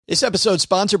This episode is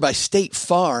sponsored by State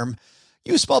Farm.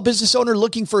 You a small business owner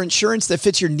looking for insurance that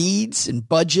fits your needs and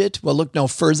budget? Well, look no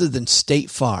further than State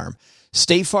Farm.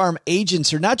 State Farm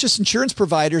agents are not just insurance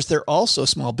providers, they're also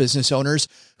small business owners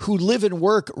who live and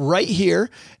work right here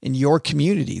in your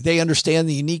community. They understand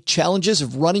the unique challenges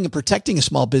of running and protecting a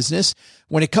small business.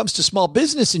 When it comes to small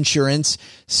business insurance,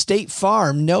 State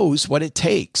Farm knows what it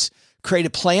takes. Create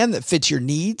a plan that fits your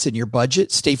needs and your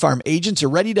budget. State Farm agents are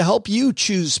ready to help you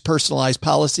choose personalized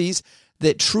policies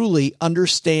that truly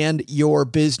understand your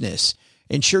business.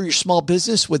 Insure your small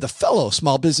business with a fellow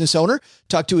small business owner.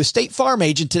 Talk to a State Farm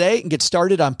agent today and get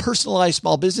started on personalized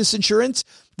small business insurance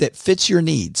that fits your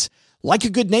needs. Like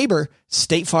a good neighbor,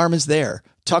 State Farm is there.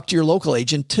 Talk to your local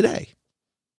agent today.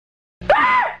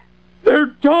 They're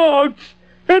dogs!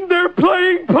 And they're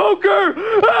playing poker!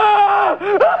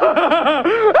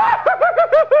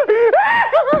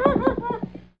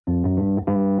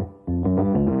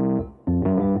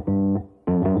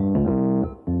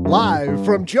 Live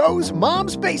from Joe's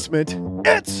mom's basement,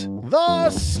 it's the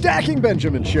Stacking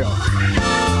Benjamin Show.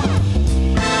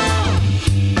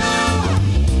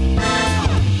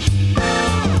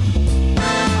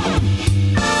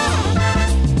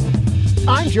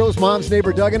 I'm Joe's mom's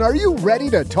neighbor, Doug, and are you ready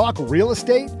to talk real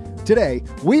estate? Today,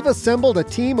 we've assembled a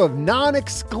team of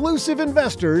non-exclusive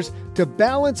investors to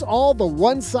balance all the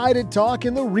one-sided talk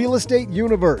in the real estate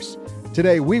universe.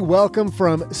 Today, we welcome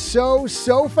from So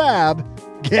Fab,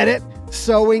 get it?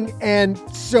 Sewing and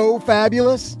so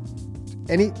fabulous?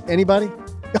 Anybody?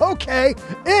 Okay,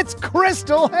 it's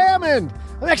Crystal Hammond.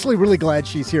 I'm actually really glad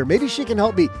she's here. Maybe she can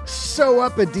help me sew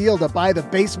up a deal to buy the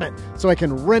basement so I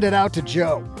can rent it out to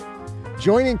Joe.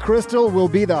 Joining Crystal will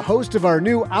be the host of our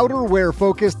new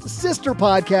outerwear-focused sister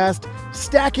podcast,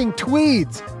 Stacking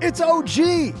Tweeds. It's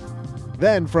OG.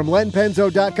 Then from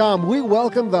lenpenzo.com, we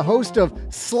welcome the host of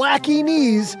Slacky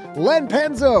Knees, Len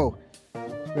Penzo.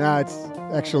 It's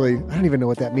actually, I don't even know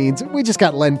what that means. We just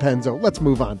got Len Penzo. Let's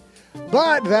move on.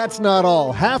 But that's not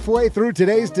all. Halfway through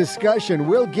today's discussion,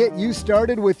 we'll get you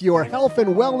started with your health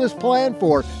and wellness plan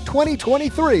for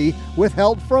 2023 with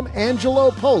help from Angelo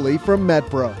Poli from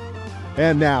MedPro.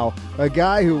 And now, a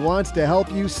guy who wants to help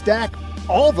you stack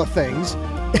all the things,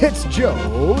 it's Joe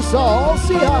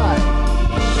Saul-Sehy.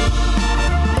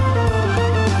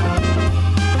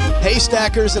 Hey,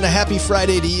 stackers, and a happy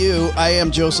Friday to you. I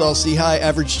am Joe Saul-Sehy,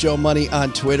 Average Joe Money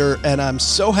on Twitter, and I'm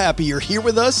so happy you're here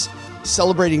with us,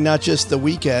 celebrating not just the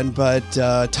weekend, but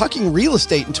talking real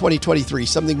estate in 2023,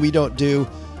 something we don't do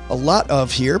a lot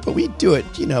of here, but we do it,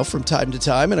 from time to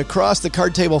time. And across the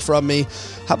card table from me,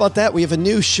 how about that? We have a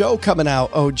new show coming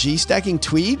out, OG, Stacking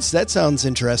Tweeds. That sounds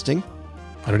interesting.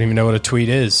 I don't even know what a tweet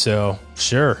is, so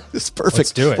sure. It's perfect.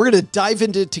 Let's do it. We're going to dive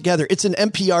into it together. It's an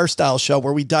NPR-style show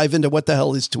where we dive into what the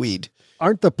hell is tweed.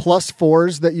 Aren't the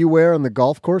 +4s that you wear on the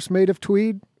golf course made of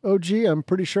tweed, OG? I'm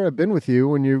pretty sure I've been with you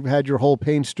when you had your whole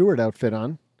Payne Stewart outfit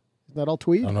on. Isn't that all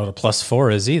tweed? I don't know what a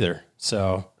 +4 is either,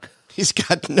 so... He's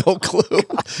got no clue.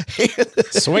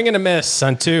 Swing and a miss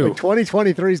on 2.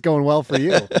 2023 is going well for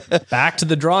you. Back to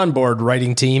the drawing board,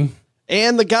 writing team.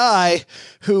 And the guy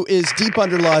who is deep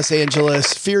under Los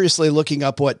Angeles, furiously looking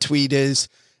up what tweed is.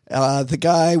 The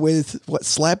guy with,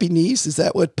 slappy knees? Is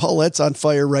that what Paulette's on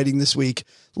fire writing this week?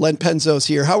 Len Penzo's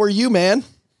here. How are you, man?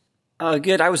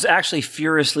 Good. I was actually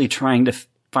furiously trying to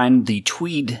find the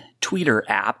Tweeter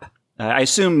app. I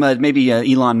assume maybe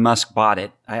Elon Musk bought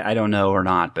it. I don't know or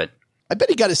not, but... I bet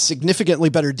he got a significantly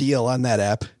better deal on that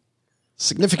app.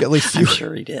 Significantly fewer. I'm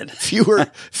sure he did.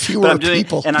 Fewer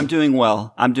people. And I'm doing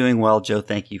well. I'm doing well, Joe.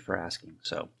 Thank you for asking.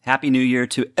 So happy New Year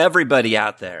to everybody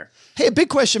out there. Hey, a big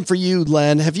question for you,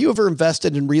 Len. Have you ever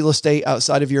invested in real estate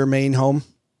outside of your main home?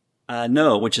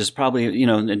 No, which is probably,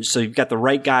 and so you've got the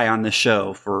right guy on the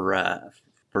show for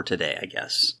today, I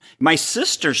guess. My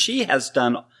sister, she has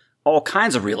done all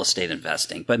kinds of real estate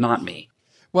investing, but not me.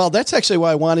 Well, that's actually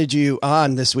why I wanted you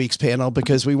on this week's panel,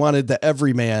 because we wanted the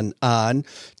everyman on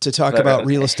to talk about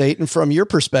real estate. And from your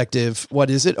perspective, what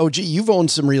is it? OG, you've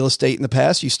owned some real estate in the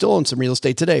past. You still own some real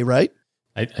estate today, right?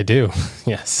 I do.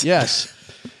 Yes. Yes.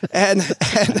 And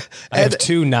I have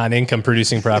 2 non-income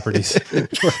producing properties.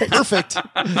 Perfect.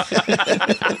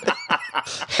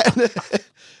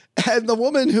 and the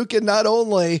woman who can not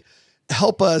only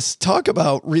help us talk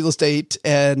about real estate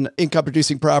and income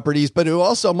producing properties, but who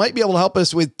also might be able to help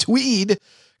us with tweed,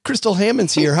 Crystal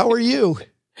Hammond's here. How are you?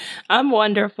 I'm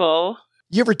wonderful.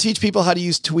 You ever teach people how to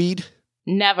use tweed?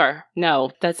 Never.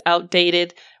 No, that's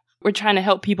outdated. We're trying to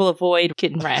help people avoid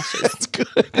getting rashes. That's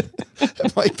good.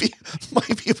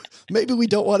 Maybe we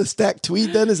don't want to stack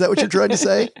tweed then? Is that what you're trying to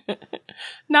say?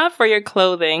 Not for your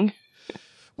clothing.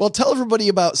 Well, tell everybody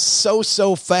about So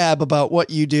Fab, about what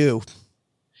you do.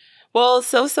 Well,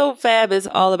 So Fab is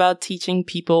all about teaching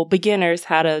people, beginners,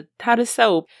 how to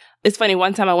sew. It's funny,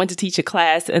 one time I went to teach a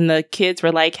class and the kids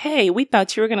were like, "Hey, we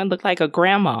thought you were going to look like a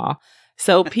grandma."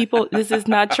 So people, this is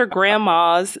not your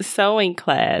grandma's sewing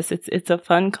class. It's a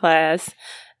fun class.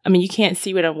 I mean, you can't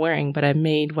see what I'm wearing, but I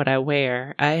made what I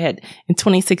wear. In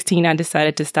 2016, I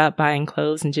decided to stop buying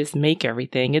clothes and just make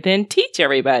everything and then teach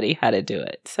everybody how to do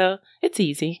it. So it's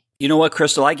easy. You know what,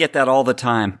 Crystal? I get that all the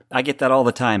time.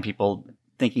 People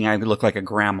thinking I look like a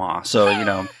grandma. So,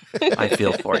 I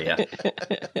feel for you.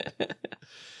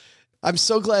 I'm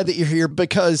so glad that you're here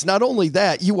because not only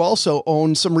that, you also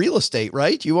own some real estate,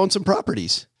 right? You own some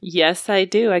properties. Yes, I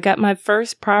do. I got my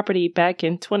first property back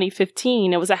in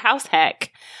 2015. It was a house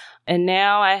hack. And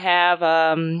now I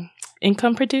have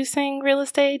income producing real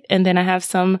estate. And then I have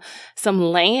some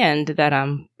land that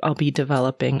I'll be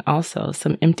developing also,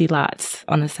 some empty lots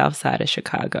on the south side of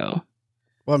Chicago.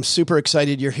 Well, I'm super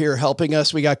excited you're here helping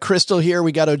us. We got Crystal here.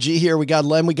 We got OG here. We got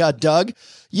Lem. We got Doug.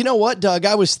 You know what, Doug?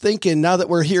 I was thinking now that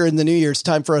we're here in the new year, it's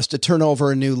time for us to turn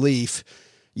over a new leaf.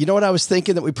 You know what I was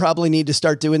thinking that we probably need to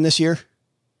start doing this year?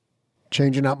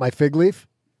 Changing out my fig leaf?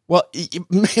 Well, maybe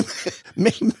it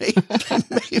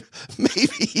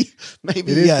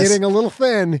is yes. Getting a little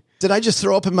thin. Did I just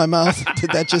throw up in my mouth? Did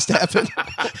that just happen?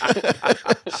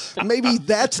 Maybe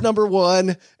that's number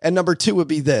one, and number two would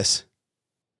be this.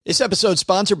 This episode is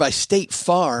sponsored by State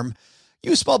Farm.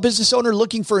 You a small business owner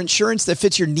looking for insurance that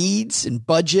fits your needs and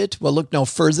budget? Well, look no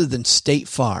further than State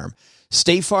Farm.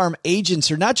 State Farm agents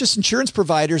are not just insurance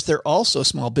providers, they're also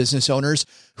small business owners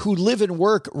who live and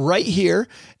work right here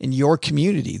in your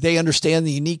community. They understand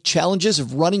the unique challenges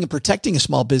of running and protecting a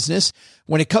small business.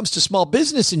 When it comes to small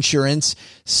business insurance,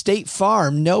 State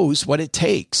Farm knows what it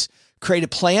takes. Create a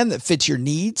plan that fits your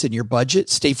needs and your budget.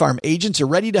 State Farm agents are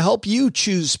ready to help you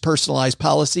choose personalized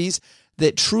policies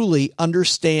that truly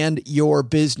understand your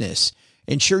business.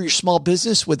 Insure your small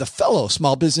business with a fellow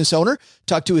small business owner.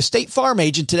 Talk to a State Farm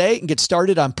agent today and get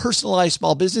started on personalized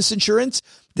small business insurance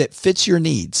that fits your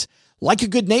needs. Like a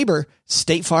good neighbor,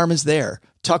 State Farm is there.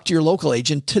 Talk to your local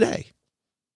agent today.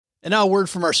 And now a word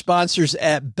from our sponsors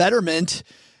at Betterment.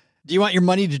 Do you want your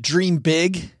money to dream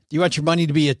big? Do you want your money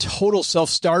to be a total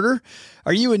self-starter?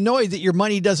 Are you annoyed that your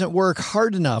money doesn't work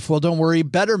hard enough? Well, don't worry.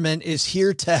 Betterment is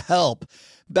here to help.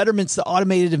 Betterment's the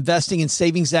automated investing and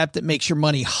savings app that makes your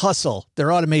money hustle.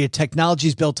 Their automated technology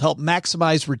is built to help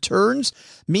maximize returns,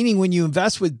 meaning when you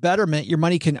invest with Betterment, your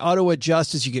money can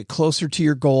auto-adjust as you get closer to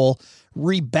your goal,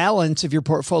 rebalance if your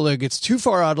portfolio gets too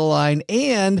far out of line,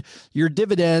 and your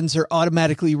dividends are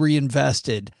automatically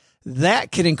reinvested.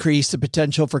 That can increase the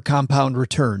potential for compound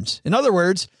returns. In other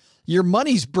words, your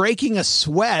money's breaking a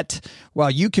sweat while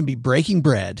you can be breaking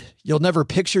bread. You'll never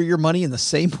picture your money in the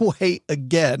same way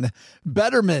again.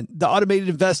 Betterment, the automated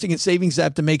investing and savings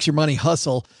app that makes your money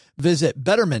hustle. Visit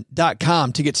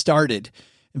betterment.com to get started.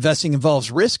 Investing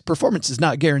involves risk. Performance is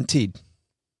not guaranteed.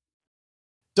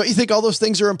 Don't you think all those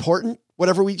things are important?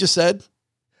 Whatever we just said?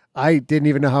 I didn't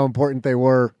even know how important they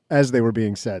were as they were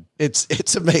being said.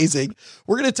 It's amazing.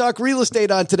 We're going to talk real estate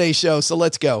on today's show, so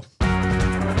let's go.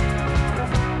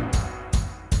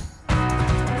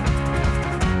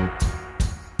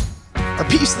 Our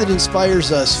piece that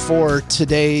inspires us for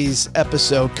today's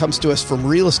episode comes to us from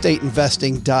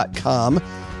realestateinvesting.com.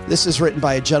 This is written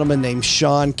by a gentleman named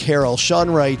Sean Carroll.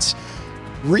 Sean writes,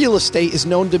 real estate is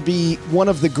known to be one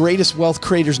of the greatest wealth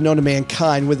creators known to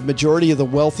mankind, with the majority of the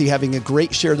wealthy having a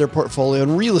great share of their portfolio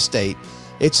in real estate.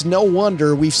 It's no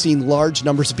wonder we've seen large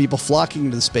numbers of people flocking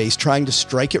into the space trying to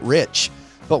strike it rich.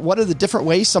 But what are the different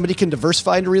ways somebody can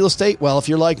diversify into real estate? Well, if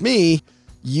you're like me,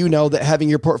 you know that having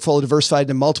your portfolio diversified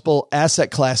into multiple asset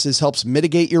classes helps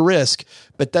mitigate your risk.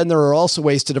 But then there are also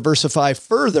ways to diversify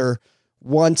further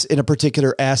once in a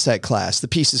particular asset class. The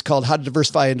piece is called How to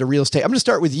Diversify into Real Estate. I'm going to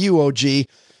start with you, OG.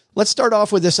 Let's start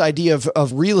off with this idea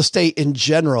of real estate in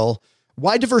general.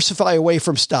 Why diversify away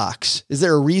from stocks? Is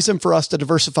there a reason for us to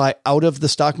diversify out of the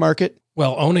stock market?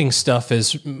 Well, owning stuff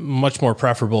is much more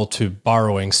preferable to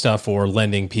borrowing stuff or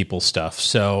lending people stuff.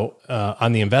 So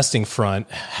on the investing front,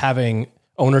 having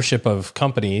ownership of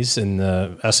companies in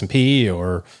the S&P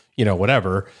or,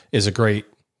 whatever is a great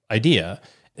idea.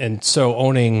 And so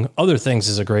owning other things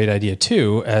is a great idea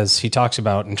too, as he talks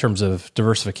about in terms of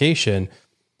diversification.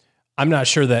 I'm not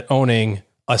sure that owning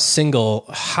a single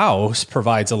house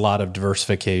provides a lot of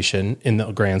diversification in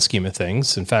the grand scheme of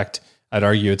things. In fact, I'd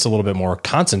argue it's a little bit more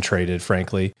concentrated,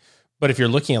 frankly. But if you're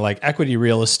looking at like equity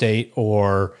real estate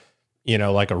or,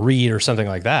 like a REIT or something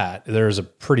like that, there's a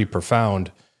pretty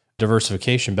profound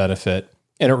diversification benefit,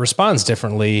 and it responds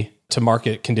differently to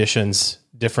market conditions,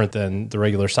 different than the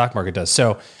regular stock market does.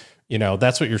 So,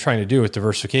 that's what you're trying to do with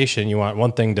diversification. You want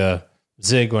one thing to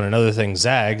zig when another thing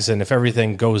zags. And if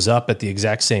everything goes up at the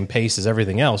exact same pace as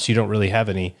everything else, you don't really have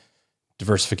any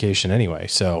diversification anyway.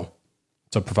 So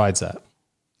it provides that.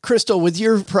 Crystal, with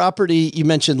your property, you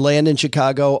mentioned land in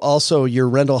Chicago, also your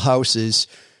rental houses.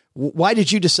 Why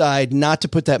did you decide not to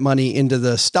put that money into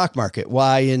the stock market?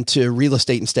 Why into real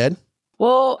estate instead?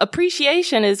 Well,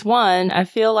 appreciation is one. I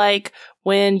feel like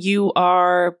when you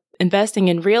are investing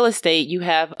in real estate, you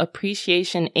have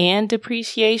appreciation and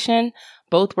depreciation,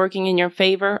 both working in your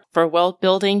favor for wealth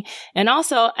building. And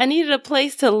also, I needed a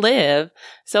place to live.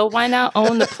 So why not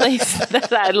own the place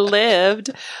that I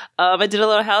lived? I did a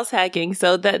little house hacking.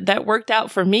 So that worked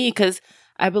out for me because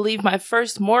I believe my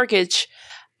first mortgage,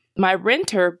 my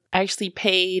renter actually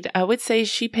paid, I would say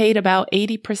she paid about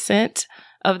 80%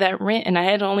 of that rent, and I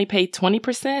had only paid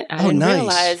 20%. I didn't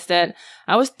realize that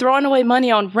I was throwing away money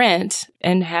on rent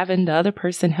and having the other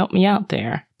person help me out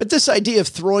there. But this idea of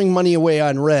throwing money away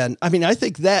on rent, I mean, I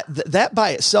think that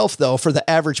by itself, though, for the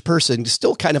average person is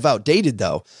still kind of outdated,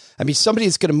 though. I mean, somebody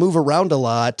that's going to move around a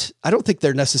lot, I don't think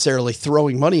they're necessarily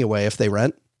throwing money away if they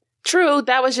rent. True.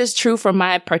 That was just true for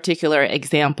my particular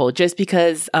example, just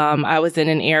because I was in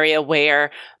an area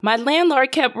where my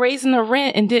landlord kept raising the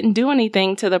rent and didn't do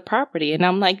anything to the property. And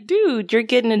I'm like, dude, you're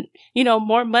getting,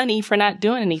 more money for not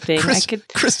doing anything.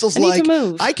 Crystal's like,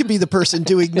 I could be the person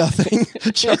doing nothing,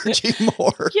 charging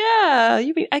more. Yeah.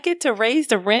 I get to raise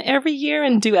the rent every year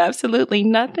and do absolutely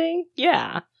nothing.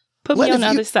 Yeah. Put me on the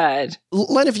other side.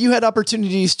 Len, have you had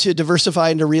opportunities to diversify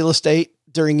into real estate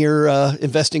during your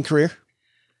investing career?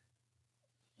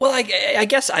 Well, I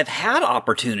guess I've had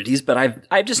opportunities, but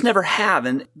I've just never have.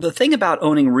 And the thing about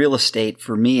owning real estate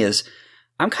for me is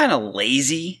I'm kind of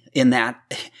lazy in that,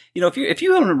 if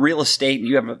you own real estate and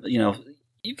you have,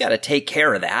 you've got to take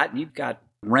care of that. You've got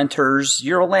renters,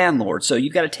 you're a landlord. So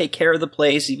you've got to take care of the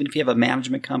place, even if you have a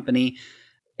management company.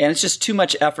 And it's just too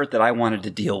much effort that I wanted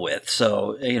to deal with.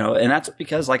 So, and that's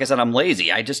because, like I said, I'm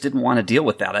lazy. I just didn't want to deal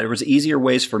with that. There was easier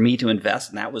ways for me to invest,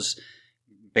 and that was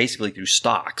basically through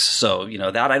stocks. So,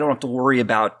 that I don't have to worry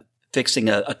about fixing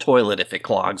a toilet if it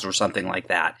clogs or something like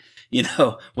that,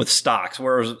 with stocks.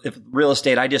 Whereas if real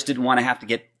estate, I just didn't want to have to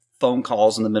get phone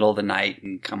calls in the middle of the night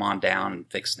and come on down and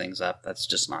fix things up. That's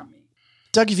just not me.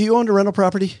 Doug, have you owned a rental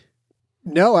property?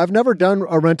 No, I've never done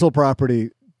a rental property.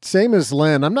 Same as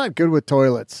Len. I'm not good with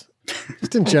toilets.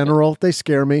 Just in general, they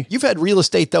scare me. You've had real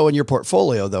estate, though, in your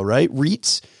portfolio, though, right?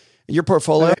 REITs? Your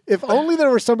portfolio? If only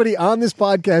there was somebody on this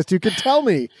podcast who could tell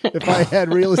me if I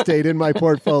had real estate in my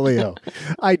portfolio.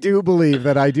 I do believe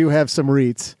that I do have some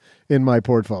REITs in my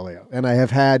portfolio, and I have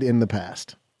had in the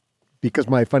past because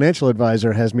my financial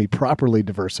advisor has me properly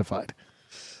diversified.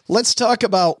 Let's talk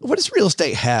about, what does real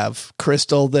estate have,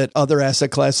 Crystal, that other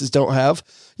asset classes don't have?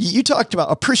 You talked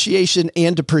about appreciation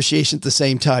and depreciation at the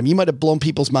same time. You might have blown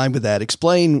people's mind with that.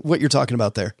 Explain what you're talking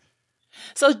about there.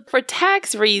 So for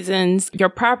tax reasons, your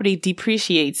property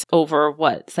depreciates over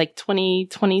it's like 20,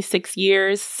 26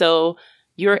 years. So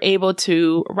you're able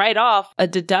to write off a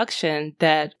deduction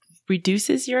that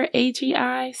reduces your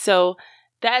AGI. So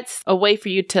that's a way for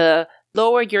you to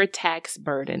lower your tax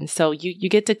burden. So you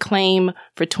get to claim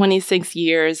for 26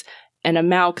 years an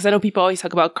amount, because I know people always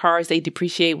talk about cars, they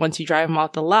depreciate once you drive them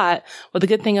off the lot. Well, the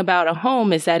good thing about a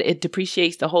home is that it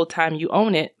depreciates the whole time you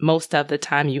own it, most of the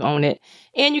time you own it.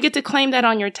 And you get to claim that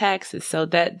on your taxes. So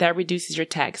that reduces your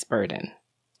tax burden.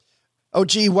 Oh,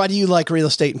 gee, why do you like real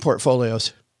estate and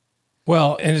portfolios?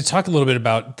 Well, and to talk a little bit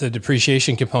about the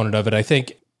depreciation component of it, I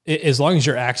think as long as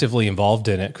you're actively involved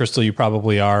in it, Crystal, you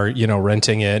probably are,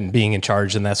 renting it and being in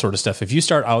charge and that sort of stuff. If you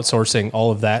start outsourcing all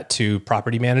of that to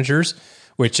property managers,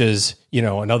 which is,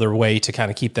 another way to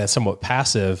kind of keep that somewhat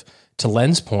passive, to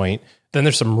Len's point, then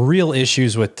there's some real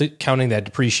issues with counting that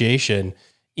depreciation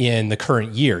in the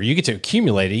current year. You get to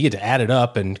accumulate it, you get to add it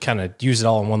up and kind of use it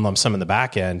all in one lump sum in the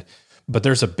back end. But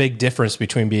there's a big difference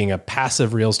between being a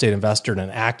passive real estate investor and an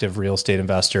active real estate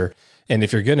investor. And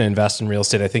if you're going to invest in real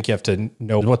estate, I think you have to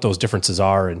know what those differences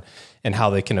are and how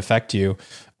they can affect you.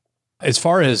 As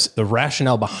far as the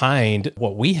rationale behind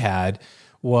what we had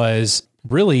was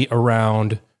really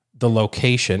around the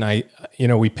location.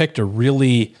 We picked a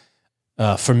really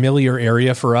familiar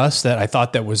area for us that I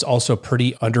thought that was also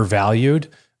pretty undervalued.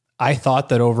 I thought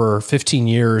that over 15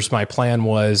 years, my plan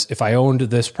was if I owned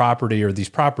this property or these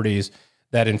properties,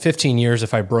 that in 15 years,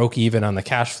 if I broke even on the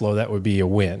cash flow, that would be a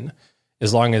win.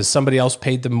 As long as somebody else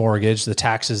paid the mortgage, the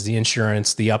taxes, the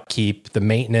insurance, the upkeep, the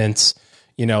maintenance,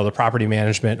 the property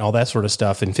management, all that sort of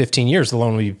stuff, in 15 years, the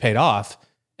loan would be paid off.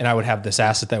 And I would have this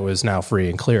asset that was now free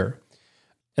and clear.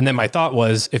 And then my thought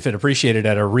was if it appreciated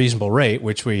at a reasonable rate,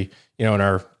 which we, in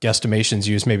our guesstimations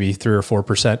use maybe 3 or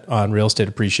 4% on real estate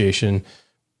appreciation,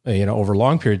 over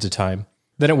long periods of time,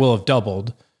 then it will have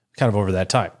doubled kind of over that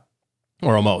time,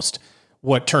 or almost.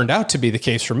 What turned out to be the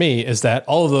case for me is that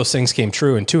all of those things came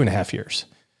true in 2.5 years.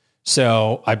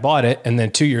 So I bought it, and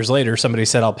then 2 years later, somebody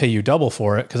said, I'll pay you double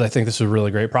for it because I think this is a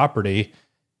really great property.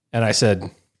 And I said,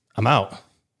 I'm out.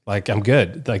 Like, I'm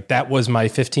good. Like, that was my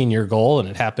 15-year goal, and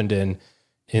it happened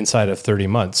inside of 30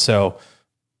 months. So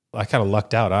I kind of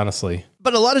lucked out, honestly.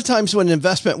 But a lot of times when an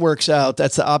investment works out,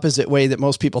 that's the opposite way that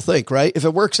most people think, right? If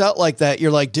it works out like that,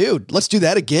 you're like, dude, let's do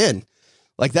that again.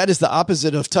 Like, that is the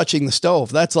opposite of touching the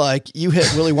stove. That's like you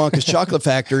hit Willy Wonka's chocolate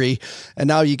factory and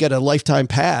now you get a lifetime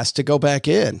pass to go back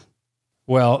in.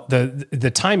 Well,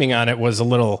 the timing on it was a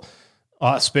little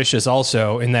auspicious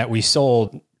also, in that we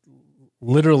closed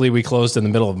in the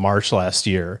middle of March last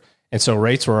year. And so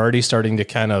rates were already starting to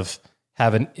kind of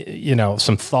have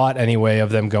some thought anyway of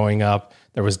them going up.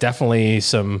 There was definitely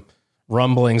some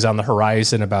rumblings on the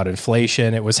horizon about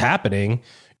inflation. It was happening.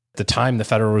 At the time, the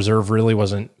Federal Reserve really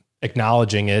wasn't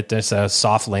acknowledging it. It's a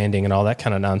soft landing and all that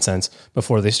kind of nonsense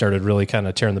before they started really kind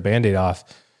of tearing the Band-Aid off.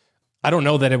 I don't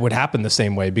know that it would happen the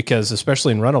same way, because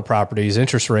especially in rental properties,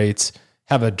 interest rates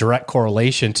have a direct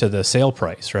correlation to the sale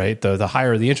price, right? The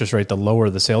higher the interest rate, the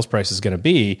lower the sales price is going to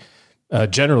be,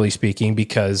 generally speaking,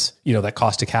 because, that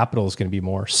cost of capital is going to be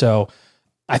more. So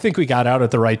I think we got out at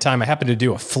the right time. I happened to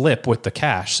do a flip with the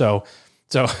cash. So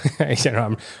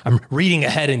I'm reading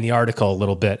ahead in the article a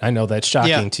little bit. I know that's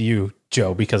shocking to you,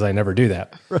 Joe, because I never do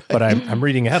that. Right. But I'm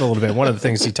reading ahead a little bit. One of the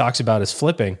things he talks about is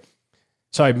flipping.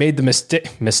 So I made the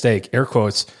mistake, air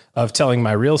quotes, of telling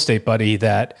my real estate buddy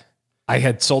that I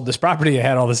had sold this property. I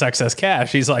had all this excess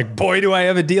cash. He's like, boy, do I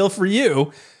have a deal for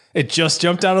you. It just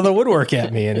jumped out of the woodwork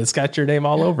at me, and it's got your name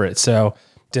all over it. So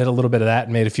did a little bit of that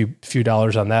and made a few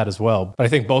dollars on that as well. But I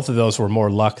think both of those were more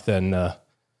luck than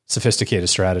sophisticated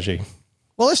strategy.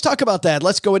 Well, let's talk about that.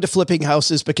 Let's go into flipping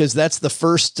houses, because that's the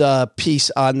first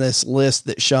piece on this list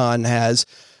that Sean has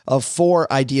of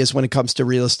 4 ideas when it comes to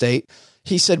real estate.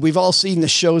 He said, we've all seen the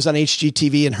shows on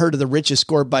HGTV and heard of the riches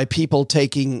scored by people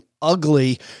taking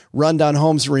ugly rundown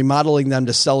homes and remodeling them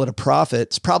to sell at a profit.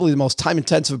 It's probably the most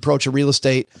time-intensive approach to real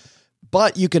estate,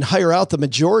 but you can hire out the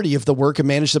majority of the work and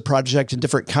manage the project in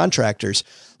different contractors.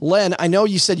 Len, I know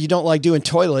you said you don't like doing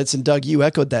toilets, and Doug, you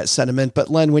echoed that sentiment.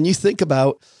 But Len, when you think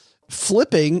about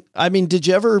flipping, I mean, did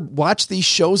you ever watch these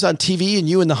shows on TV and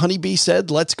you and the honeybee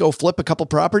said, let's go flip a couple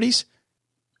properties?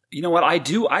 You know what? I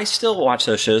do. I still watch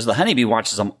those shows. The honeybee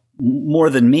watches them more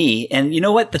than me. And you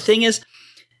know what? The thing is,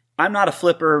 I'm not a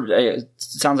flipper. It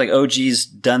sounds like OG's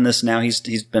done this now. He's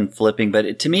been flipping,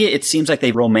 but to me, it seems like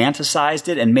they romanticized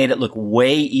it and made it look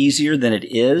way easier than it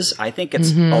is. I think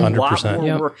it's a 100%. lot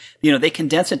more work. They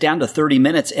condense it down to 30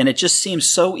 minutes, and it just seems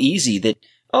so easy that,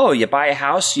 you buy a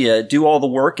house, you do all the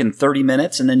work in 30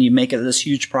 minutes, and then you make it this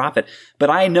huge profit. But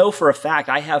I know for a fact,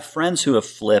 I have friends who have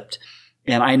flipped,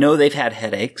 and I know they've had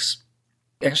headaches.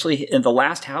 Actually, in the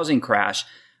last housing crash,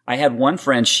 I had one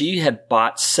friend, she had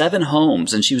bought 7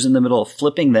 homes, and she was in the middle of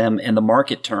flipping them, and the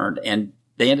market turned, and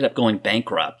they ended up going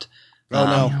bankrupt. Oh,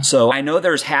 no. So I know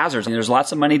there's hazards, and there's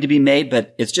lots of money to be made,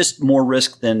 but it's just more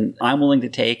risk than I'm willing to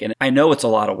take. And I know it's a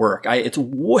lot of work. It's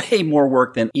way more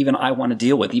work than even I want to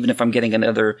deal with, even if I'm getting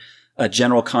another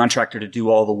general contractor to do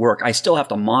all the work. I still have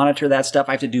to monitor that stuff.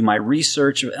 I have to do my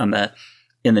research in the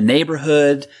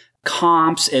neighborhood,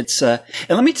 comps. And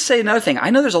let me say another thing. I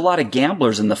know there's a lot of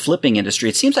gamblers in the flipping industry.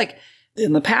 It seems like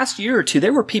in the past year or two,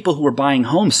 there were people who were buying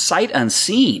homes sight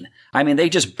unseen. I mean, they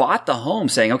just bought the home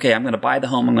saying, okay, I'm going to buy the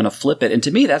home. I'm going to flip it. And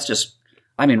to me, that's just,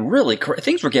 really,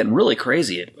 things were getting really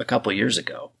crazy a couple of years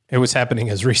ago. It was happening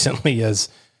as recently as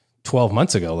 12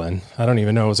 months ago, Len. I don't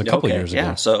even know. It was a couple of years ago.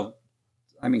 Yeah. So,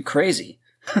 crazy.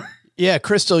 Yeah.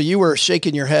 Crystal, you were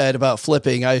shaking your head about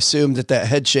flipping. I assumed that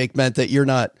head shake meant that you're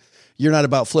not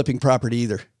about flipping property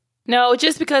either. No,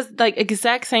 just because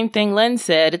exact same thing Len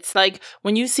said. It's like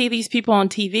when you see these people on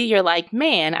TV, you're like,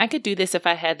 man, I could do this if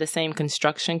I had the same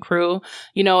construction crew,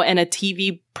 and a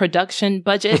TV production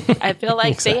budget. I feel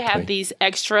like Exactly. They have these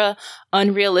extra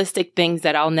unrealistic things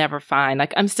that I'll never find.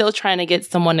 Like, I'm still trying to get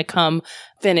someone to come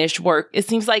finish work. It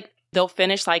seems like they'll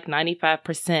finish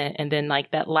 95%, and then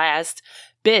that last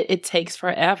bit, it takes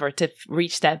forever to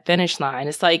reach that finish line.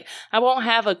 It's like, I won't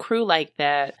have a crew like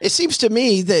that. It seems to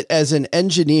me that as an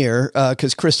engineer,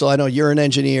 because Crystal, I know you're an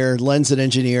engineer, Len's an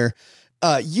engineer,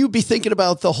 you'd be thinking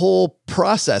about the whole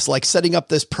process, like setting up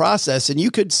this process, and you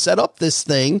could set up this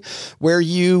thing where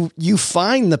you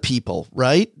find the people,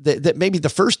 right? That maybe the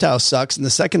first house sucks and the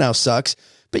second house sucks,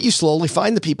 but you slowly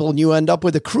find the people and you end up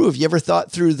with a crew. Have you ever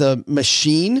thought through the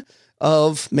machine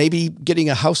of maybe getting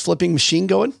a house flipping machine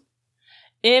going?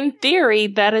 in theory,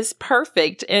 that is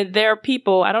perfect. And there are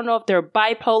people, I don't know if they're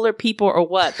bipolar people or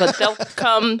what, but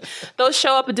they'll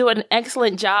show up and do an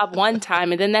excellent job one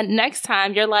time. And then that next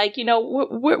time you're like,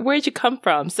 where'd you come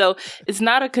from? So it's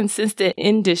not a consistent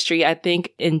industry, I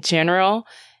think, in general.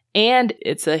 And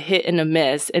it's a hit and a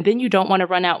miss. And then you don't want to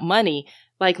run out money.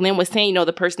 Like Lynn was saying,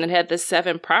 the person that had the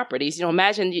 7 properties,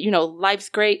 imagine, life's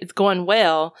great. It's going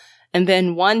well. And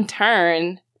then one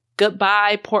turn,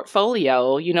 goodbye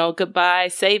portfolio, goodbye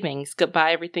savings,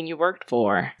 goodbye everything you worked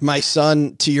for. My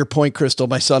son, to your point, Crystal,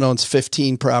 my son owns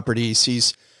 15 properties.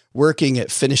 He's working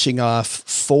at finishing off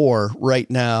 4 right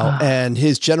now. And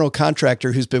his general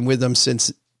contractor, who's been with him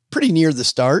since pretty near the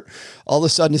start, all of a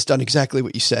sudden has done exactly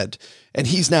what you said. And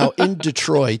he's now in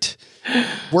Detroit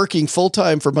working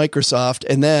full-time for Microsoft.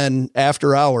 And then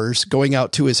after hours going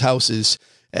out to his houses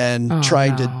and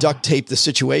trying to duct tape the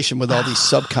situation with all these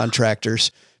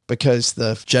subcontractors, because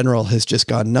the general has just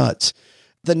gone nuts.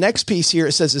 The next piece here,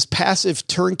 it says is passive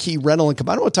turnkey rental income.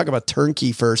 I don't want to talk about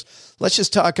turnkey first. Let's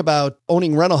just talk about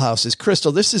owning rental houses.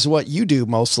 Crystal, this is what you do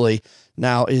mostly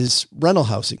now, is rental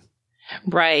housing.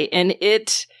 Right. And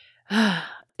it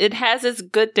has its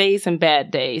good days and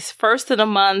bad days. First of the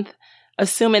month,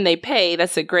 assuming they pay,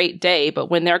 that's a great day. But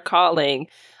when they're calling,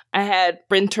 I had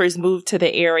renters move to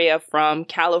the area from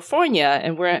California,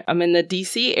 and I'm in the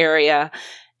DC area.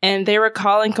 And they were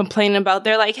calling, complaining about,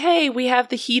 they're like, hey, we have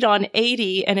the heat on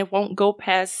 80 and it won't go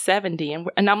past 70.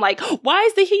 And I'm like, why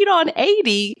is the heat on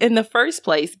 80 in the first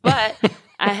place? But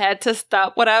I had to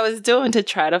stop what I was doing to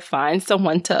try to find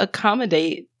someone to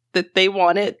accommodate that they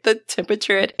wanted the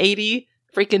temperature at 80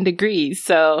 freaking degrees.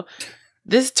 So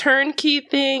this turnkey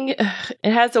thing,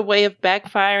 it has a way of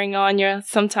backfiring on you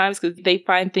sometimes because they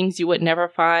find things you would never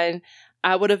find.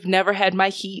 I would have never had my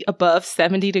heat above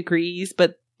 70 degrees,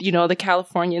 but the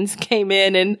Californians came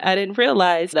in and I didn't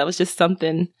realize that was just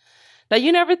something that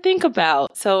you never think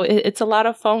about. So it's a lot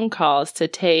of phone calls to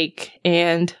take,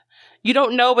 and you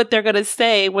don't know what they're going to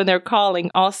say when they're calling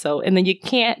also. And then you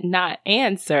can't not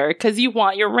answer because you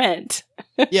want your rent.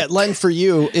 Yeah, Len, for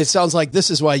you, it sounds like this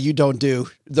is why you don't do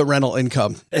the rental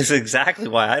income. That's exactly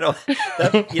why I don't.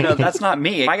 That's not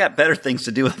me. I got better things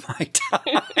to do with my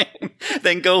time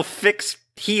than go fix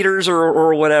heaters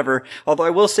or whatever. Although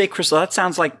I will say, Crystal, that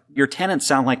sounds like your tenants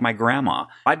sound like my grandma.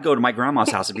 I'd go to my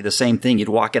grandma's house. It'd be the same thing. You'd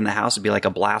walk in the house. It'd be like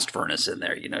a blast furnace in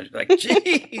there. Like,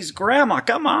 geez, grandma,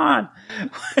 come on.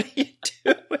 What are you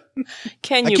doing?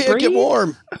 Can you breathe? I can't get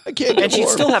warm. And she'd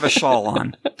still have a shawl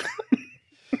on.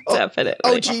 Definitely.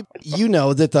 OG, you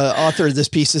know that the author of this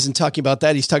piece isn't talking about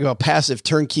that. He's talking about passive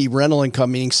turnkey rental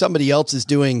income, meaning somebody else is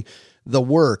doing the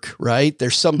work, right?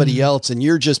 There's somebody else and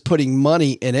you're just putting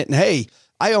money in it. And hey,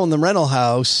 I own the rental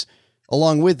house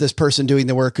along with this person doing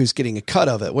the work who's getting a cut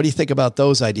of it. What do you think about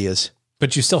those ideas?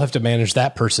 But you still have to manage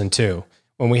that person too.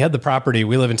 When we had the property,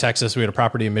 we live in Texas, we had a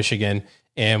property in Michigan,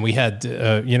 and we had,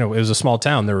 it was a small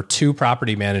town. There were 2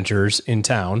 property managers in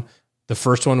town. The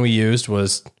first one we used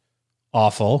was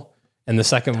awful, and the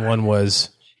second one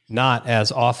was not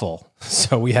as awful.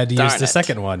 So we had to use the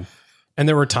second one. And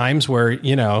there were times where,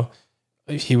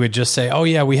 he would just say, oh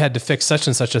yeah, we had to fix such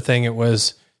and such a thing. It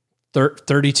was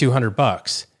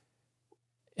 $3,200.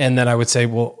 And then I would say,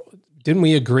 well, didn't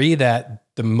we agree that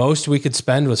the most we could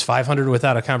spend was $500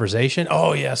 without a conversation?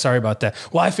 Oh yeah, sorry about that.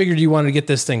 Well, I figured you wanted to get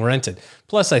this thing rented.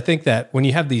 Plus, I think that when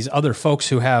you have these other folks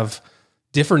who have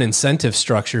different incentive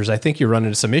structures, I think you run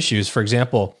into some issues. For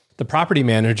example, the property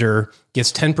manager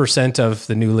gets 10% of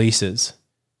the new leases.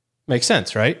 Makes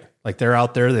sense, right? Like they're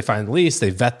out there, they find the lease,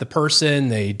 they vet the person,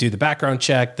 they do the background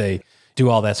check, they do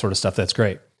all that sort of stuff. That's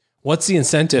great. What's the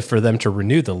incentive for them to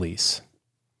renew the lease?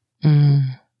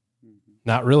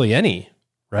 Not really any,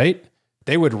 right?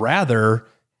 They would rather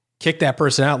kick that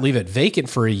person out, leave it vacant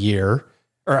for a year,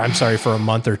 for a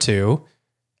month or 2,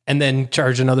 and then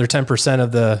charge another 10%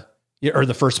 of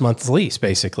the first month's lease,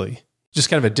 basically.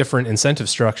 Just kind of a different incentive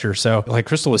structure. So like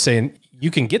Crystal was saying, you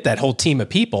can get that whole team of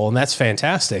people and that's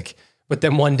fantastic. But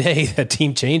then one day that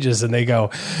team changes and they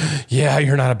go, yeah,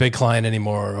 you're not a big client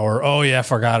anymore. Or, oh yeah, I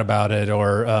forgot about it.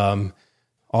 Or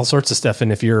all sorts of stuff.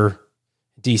 And if you're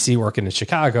DC working in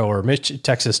Chicago or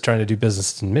Texas trying to do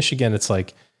business in Michigan, it's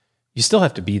like, you still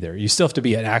have to be there. You still have to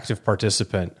be an active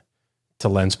participant. To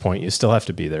Len's point, you still have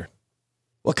to be there.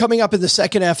 Well, coming up in the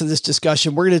second half of this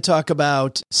discussion, we're going to talk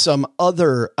about some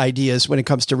other ideas when it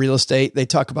comes to real estate. They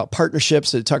talk about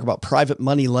partnerships. They talk about private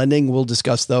money lending. We'll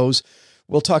discuss those.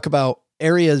 We'll talk about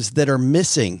areas that are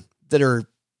missing, that are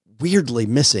weirdly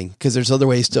missing, because there's other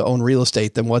ways to own real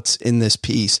estate than what's in this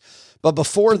piece. But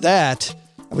before that,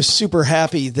 I was super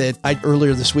happy that I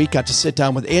earlier this week got to sit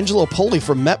down with Angelo Poli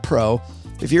from MetPro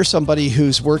if you're somebody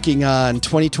who's working on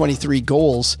 2023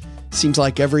 goals, seems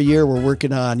like every year we're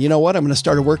working on, you know what, I'm going to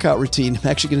start a workout routine. I'm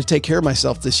actually going to take care of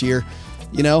myself this year.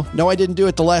 No, I didn't do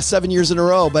it the last 7 years in a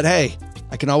row, but hey,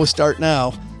 I can always start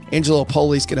now. Angelo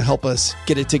Poli's going to help us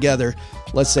get it together.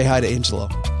 Let's say hi to Angelo.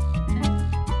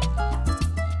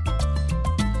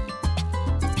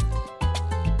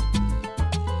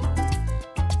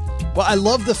 Well, I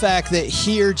love the fact that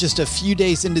here, just a few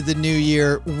days into the new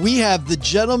year, we have the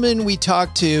gentleman we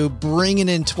talked to bringing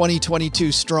in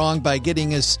 2022 strong by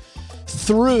getting us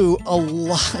through a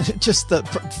lot,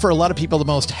 for a lot of people, the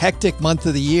most hectic month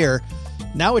of the year.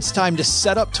 Now it's time to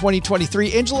set up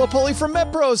 2023. Angelo Poli from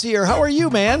MetPros here. How are you,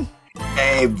 man?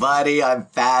 Hey, buddy. I'm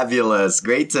fabulous.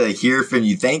 Great to hear from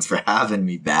you. Thanks for having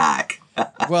me back.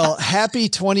 Well, happy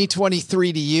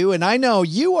 2023 to you. And I know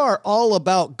you are all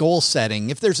about goal setting.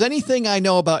 If there's anything I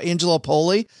know about Angelo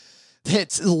Poli,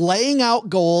 it's laying out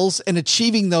goals and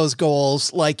achieving those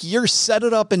goals. Like you're set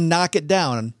it up and knock it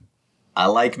down. I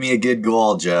like me a good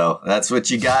goal, Joe. That's what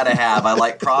you got to have. I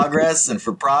like progress. And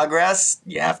for progress,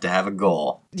 you have to have a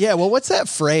goal. Yeah. Well, what's that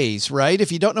phrase, right?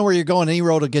 If you don't know where you're going, any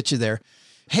road will get you there.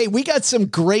 Hey, we got some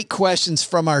great questions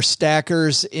from our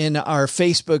stackers in our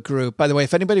Facebook group. By the way,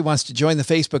 if anybody wants to join the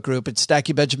Facebook group, it's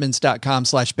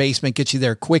stackingbenjamins.com/basement. Gets you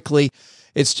there quickly.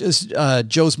 It's just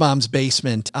Joe's Mom's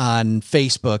Basement on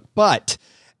Facebook. But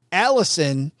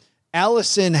Allison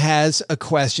has a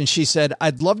question. She said,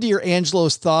 I'd love to hear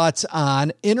Angelo's thoughts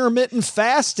on intermittent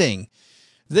fasting.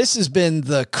 This has been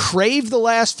the crave the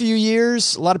last few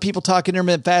years. A lot of people talk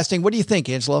intermittent fasting. What do you think,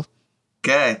 Angelo?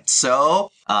 Okay,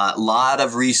 so a lot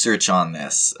of research on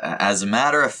this. As a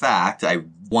matter of fact,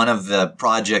 one of the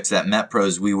projects at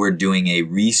MetPros, we were doing a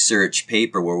research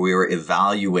paper where we were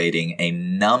evaluating a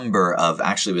number of,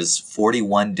 actually it was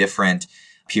 41 different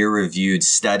peer-reviewed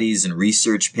studies and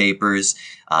research papers,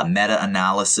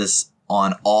 meta-analysis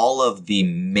on all of the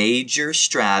major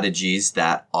strategies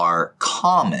that are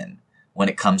common when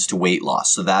it comes to weight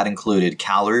loss. So that included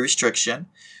calorie restriction,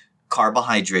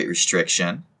 carbohydrate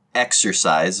restriction,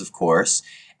 exercise, of course,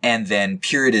 and then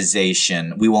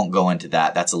periodization. We won't go into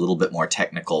that. That's a little bit more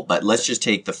technical, but let's just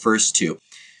take the first two.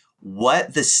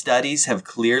 What the studies have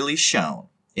clearly shown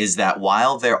is that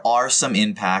while there are some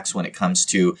impacts when it comes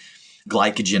to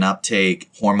glycogen uptake,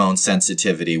 hormone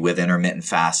sensitivity with intermittent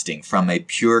fasting from a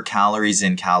pure calories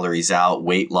in, calories out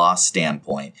weight loss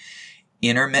standpoint,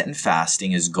 intermittent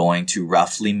fasting is going to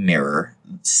roughly mirror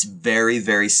very,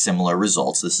 very similar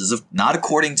results. This is not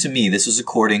according to me. This is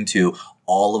according to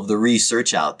all of the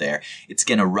research out there. It's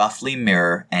going to roughly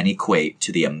mirror and equate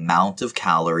to the amount of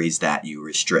calories that you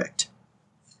restrict.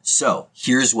 So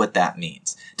here's what that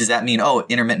means. Does that mean,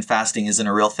 intermittent fasting isn't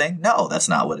a real thing? No, that's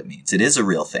not what it means. It is a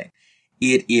real thing.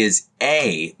 It is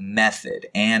a method,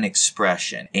 an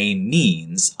expression, a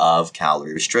means of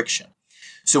calorie restriction.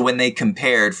 So when they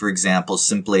compared, for example,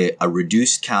 simply a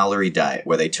reduced calorie diet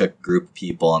where they took a group of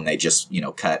people and they just,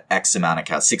 cut X amount of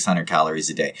calories, 600 calories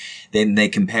a day, then they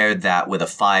compared that with a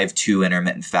 5-2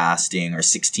 intermittent fasting or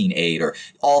 16-8 or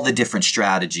all the different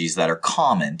strategies that are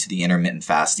common to the intermittent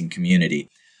fasting community.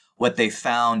 What they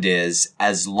found is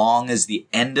as long as the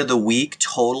end of the week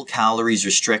total calories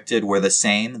restricted were the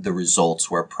same, the results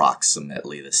were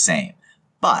approximately the same.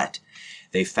 But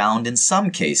they found in some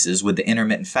cases with the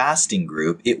intermittent fasting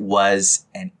group, it was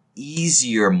an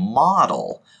easier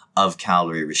model of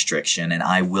calorie restriction, and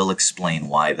I will explain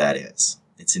why that is.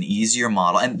 It's an easier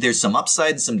model, and there's some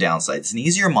upside and some downside. It's an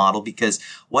easier model because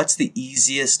what's the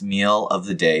easiest meal of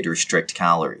the day to restrict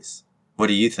calories? What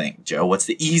do you think, Joe? What's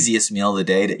the easiest meal of the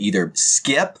day to either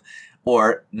skip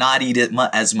or not eat it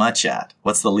as much at?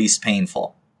 What's the least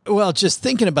painful? Well, just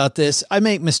thinking about this, I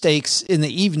make mistakes in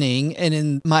the evening and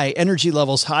in my energy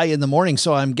levels high in the morning.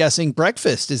 So I'm guessing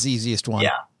breakfast is the easiest one.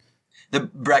 Yeah. The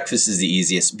breakfast is the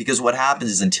easiest because what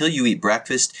happens is until you eat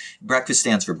breakfast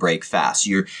stands for break fast.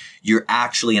 You're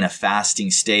actually in a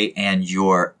fasting state and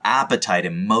your appetite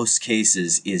in most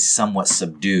cases is somewhat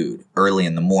subdued early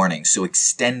in the morning. So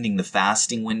extending the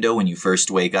fasting window when you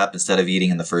first wake up instead of eating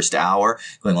in the first hour,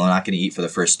 going, well, I'm not going to eat for the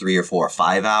first 3 or 4 or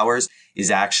 5 hours is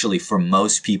actually for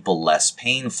most people less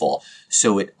painful.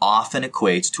 So it often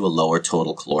equates to a lower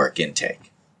total caloric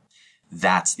intake.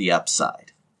 That's the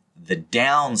upside. The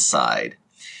downside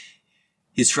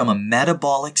is from a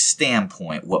metabolic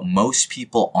standpoint, what most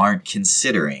people aren't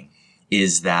considering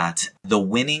is that the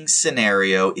winning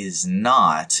scenario is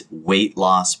not weight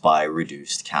loss by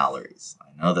reduced calories.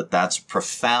 I know that that's a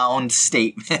profound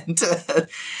statement,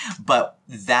 but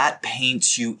that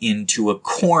paints you into a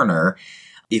corner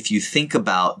if you think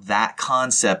about that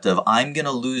concept of I'm going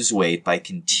to lose weight by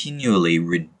continually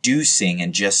reducing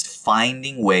and just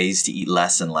finding ways to eat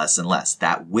less and less and less,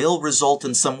 that will result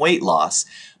in some weight loss,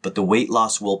 but the weight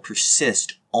loss will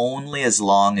persist only as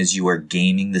long as you are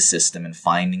gaming the system and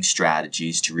finding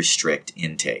strategies to restrict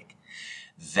intake.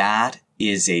 That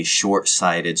is a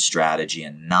short-sighted strategy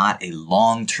and not a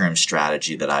long-term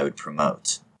strategy that I would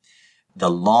promote. The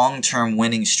long-term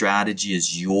winning strategy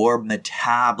is your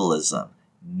metabolism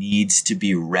needs to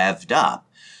be revved up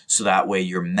so that way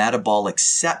your metabolic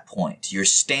set point, your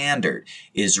standard,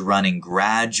 is running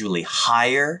gradually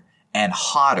higher and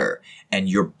hotter, and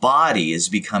your body is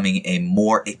becoming a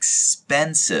more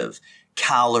expensive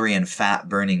calorie and fat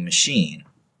burning machine.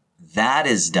 That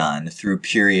is done through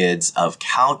periods of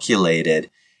calculated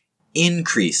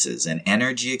increases in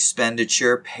energy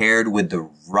expenditure paired with the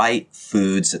right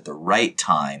foods at the right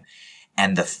time.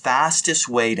 And the fastest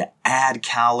way to add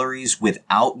calories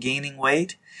without gaining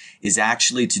weight is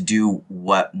actually to do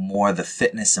what more the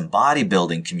fitness and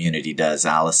bodybuilding community does,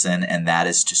 Allison, and that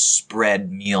is to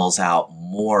spread meals out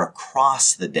more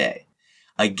across the day.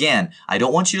 Again, I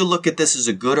don't want you to look at this as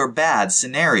a good or bad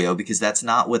scenario because that's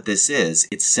not what this is.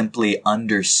 It's simply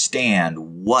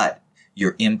understand what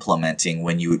you're implementing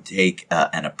when you take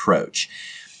an approach.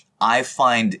 I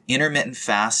find intermittent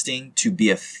fasting to be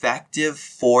effective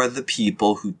for the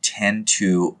people who tend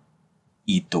to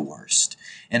eat the worst.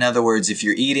 In other words, if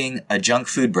you're eating a junk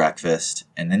food breakfast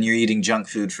and then you're eating junk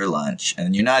food for lunch and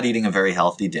then you're not eating a very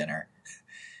healthy dinner,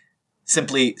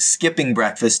 simply skipping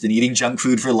breakfast and eating junk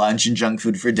food for lunch and junk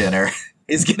food for dinner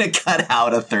is going to cut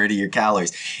out a third of your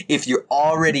calories. If you're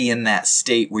already in that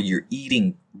state where you're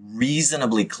eating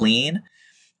reasonably clean,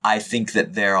 I think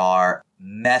that there are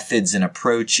methods and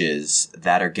approaches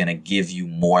that are going to give you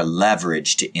more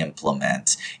leverage to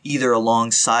implement, either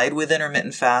alongside with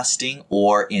intermittent fasting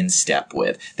or in step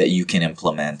with, that you can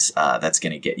implement that's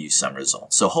going to get you some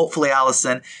results. So hopefully,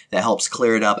 Allison, that helps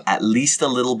clear it up at least a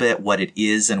little bit what it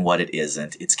is and what it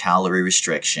isn't. It's calorie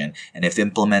restriction, and if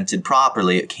implemented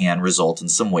properly, it can result in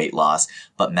some weight loss,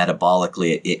 but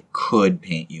metabolically, it could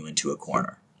paint you into a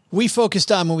corner. We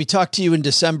focused on, when we talked to you in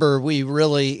December, we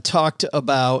really talked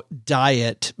about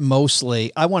diet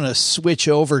mostly. I want to switch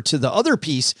over to the other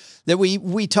piece that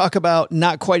we talk about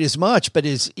not quite as much, but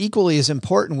is equally as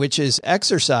important, which is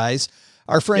exercise.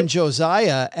 Our friend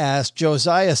Josiah asked,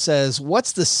 Josiah says,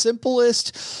 what's the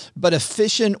simplest but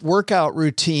efficient workout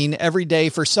routine every day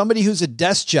for somebody who's a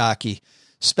desk jockey,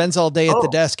 spends all day at the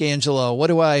desk, Angelo? What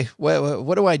do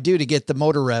I do to get the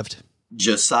motor revved?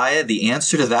 Josiah, the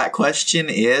answer to that question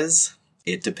is,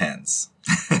 it depends.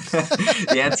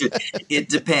 The answer, it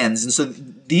depends. And so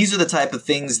these are the type of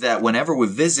things that whenever we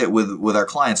visit with our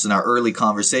clients in our early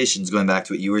conversations, going back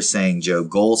to what you were saying, Joe,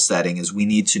 goal setting is we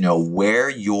need to know where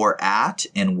you're at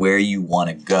and where you want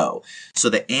to go. So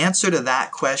the answer to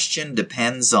that question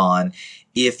depends on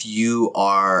if you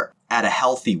are at a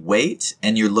healthy weight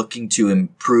and you're looking to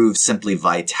improve simply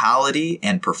vitality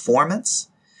and performance.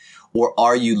 Or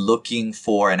are you looking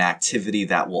for an activity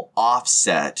that will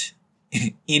offset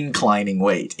increasing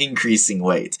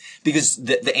weight? Because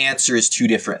the answer is two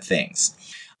different things.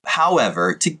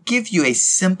 However, to give you a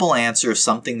simple answer of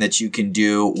something that you can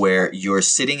do where you're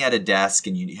sitting at a desk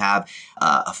and you have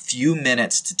a few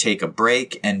minutes to take a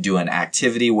break and do an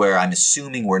activity where I'm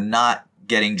assuming we're not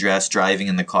getting dressed, driving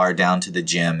in the car down to the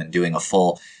gym and doing a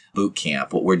full boot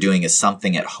camp. What we're doing is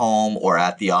something at home or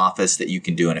at the office that you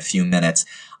can do in a few minutes.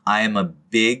 I am a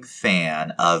big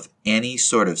fan of any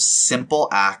sort of simple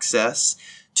access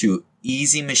to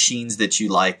easy machines that you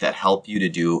like that help you to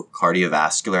do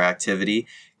cardiovascular activity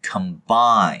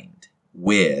combined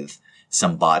with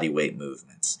some body weight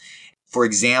movements. For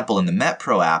example, in the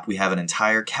MetPro app, we have an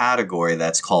entire category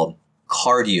that's called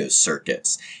cardio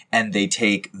circuits, and they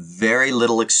take very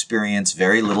little experience,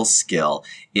 very little skill.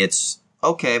 It's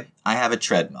okay, I have a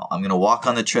treadmill. I'm going to walk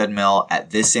on the treadmill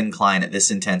at this incline, at this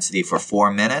intensity for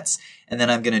 4 minutes. And then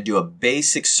I'm going to do a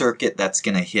basic circuit that's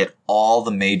going to hit all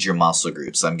the major muscle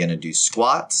groups. I'm going to do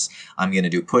squats. I'm going to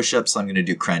do push-ups. I'm going to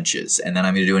do crunches. And then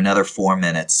I'm going to do another 4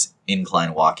 minutes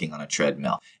incline walking on a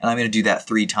treadmill. And I'm going to do that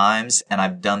 3 times. And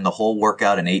I've done the whole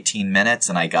workout in 18 minutes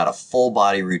and I got a full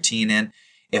body routine in.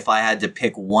 If I had to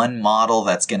pick one model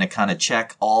that's going to kind of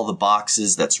check all the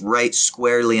boxes that's right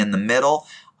squarely in the middle,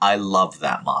 I love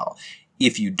that model.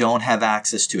 If you don't have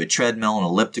access to a treadmill, an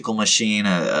elliptical machine,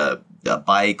 a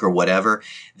bike or whatever,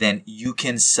 then you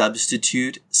can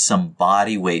substitute some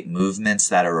body weight movements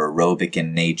that are aerobic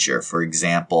in nature. For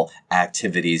example,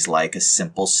 activities like a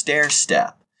simple stair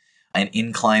step, an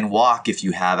incline walk if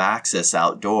you have access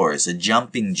outdoors, a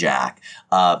jumping jack,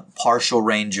 a partial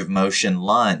range of motion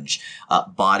lunge,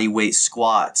 body weight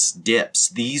squats, dips.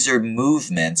 These are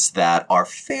movements that are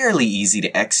fairly easy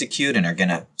to execute and are going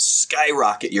to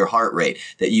skyrocket your heart rate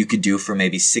that you could do for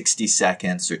maybe 60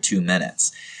 seconds or 2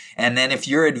 minutes. And then if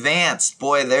you're advanced,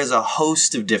 boy, there's a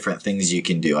host of different things you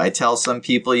can do. I tell some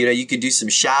people, you could do some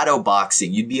shadow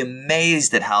boxing. You'd be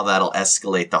amazed at how that'll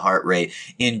escalate the heart rate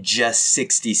in just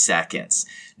 60 seconds.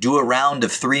 Do a round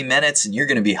of 3 minutes and you're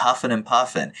going to be huffing and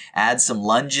puffing. Add some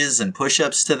lunges and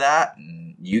push-ups to that.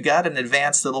 And you got an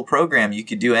advanced little program you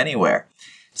could do anywhere.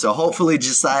 So hopefully,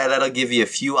 Josiah, that'll give you a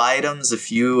few items, a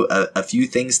few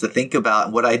things to think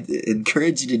about. What I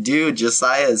encourage you to do,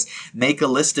 Josiah, is make a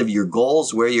list of your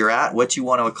goals, where you're at, what you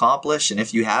want to accomplish. And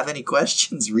if you have any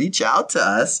questions, reach out to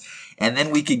us. And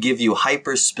then we could give you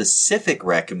hyper-specific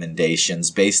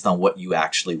recommendations based on what you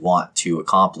actually want to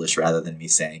accomplish rather than me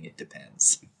saying it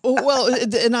depends. Well,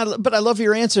 but I love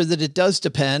your answer that it does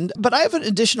depend. But I have an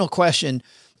additional question.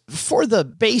 For the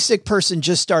basic person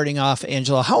just starting off,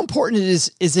 Angelo, how important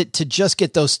is it to just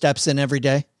get those steps in every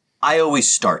day? I always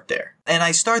start there. And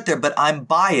I start there, but I'm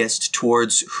biased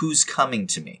towards who's coming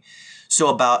to me. So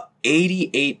about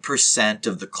 88%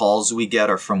 of the calls we get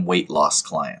are from weight loss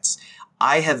clients.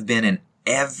 I have been in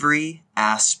every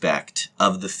aspect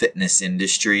of the fitness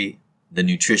industry, the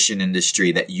nutrition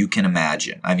industry that you can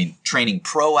imagine. I mean, training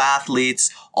pro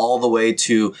athletes all the way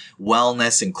to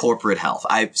wellness and corporate health.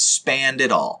 I've spanned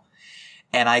it all.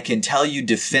 And I can tell you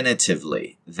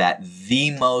definitively that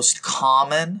the most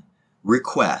common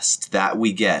request that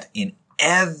we get in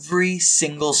every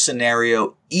single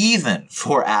scenario, even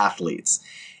for athletes,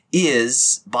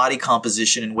 is body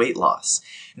composition and weight loss.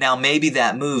 Now, maybe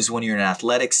that moves when you're in an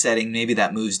athletic setting. Maybe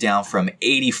that moves down from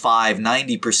 85,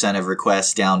 90% of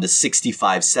requests down to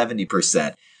 65,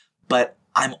 70%. But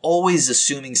I'm always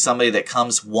assuming somebody that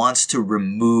comes wants to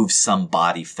remove some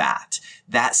body fat.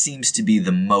 That seems to be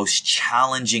the most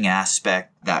challenging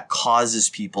aspect that causes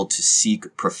people to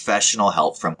seek professional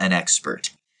help from an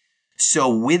expert. So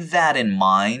with that in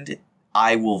mind,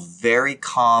 I will very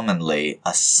commonly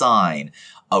assign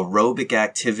aerobic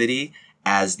activity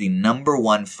as the number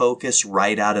one focus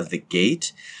right out of the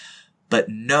gate, but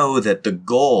know that the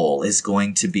goal is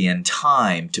going to be in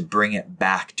time to bring it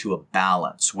back to a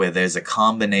balance where there's a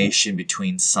combination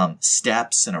between some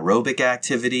steps and aerobic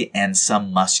activity and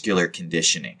some muscular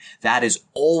conditioning. That is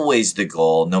always the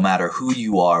goal, no matter who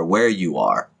you are, where you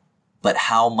are. But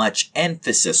how much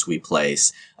emphasis we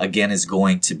place, again, is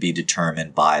going to be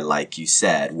determined by, like you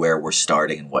said, where we're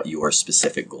starting and what your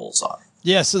specific goals are.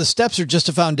 Yeah, so the steps are just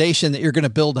a foundation that you're going to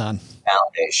build on.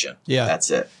 Foundation. Yeah. That's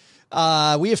it.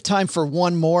 We have time for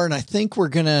one more, and I think we're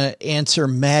going to answer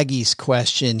Maggie's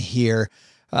question here.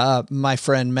 My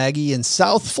friend Maggie in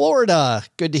South Florida.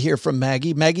 Good to hear from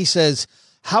Maggie. Maggie says,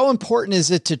 how important is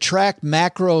it to track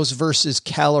macros versus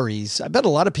calories? I bet a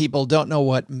lot of people don't know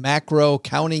what macro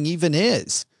counting even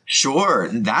is. Sure.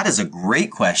 That is a great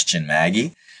question,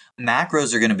 Maggie.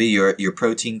 Macros are going to be your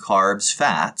protein, carbs,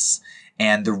 fats,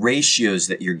 and the ratios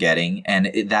that you're getting.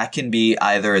 And that can be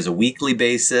either as a weekly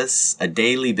basis, a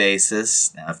daily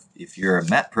basis. Now, if you're a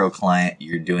MetPro client,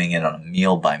 you're doing it on a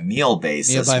meal by meal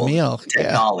basis. Meal by meal.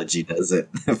 Technology does it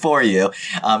for you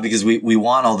because we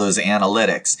want all those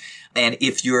analytics. And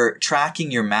if you're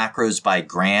tracking your macros by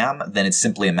gram, then it's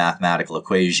simply a mathematical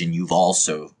equation. You've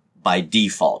also, by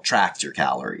default, tracked your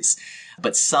calories.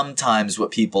 But sometimes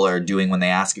what people are doing when they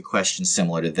ask a question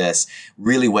similar to this,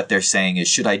 really what they're saying is,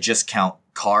 should I just count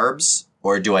carbs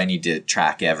or do I need to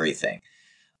track everything?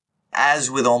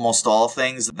 As with almost all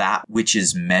things, that which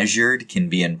is measured can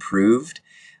be improved.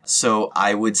 So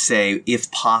I would say,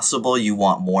 if possible, you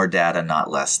want more data,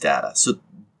 not less data. So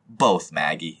both,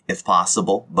 Maggie, if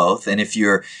possible, both. And if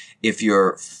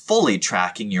you're fully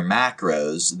tracking your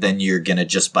macros, then you're going to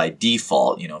just by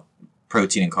default,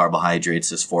 protein and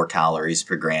carbohydrates is 4 calories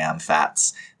per gram,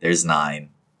 fats, there's 9,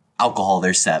 alcohol,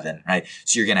 there's 7, right?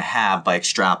 So you're going to have, by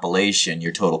extrapolation,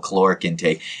 your total caloric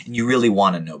intake, and you really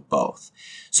want to know both.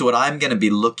 So what I'm going to be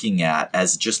looking at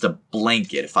as just a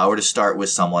blanket, if I were to start with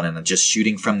someone and I'm just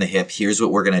shooting from the hip, here's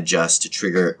what we're going to adjust to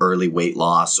trigger early weight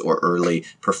loss or early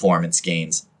performance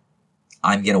gains.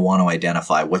 I'm going to want to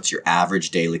identify what's your average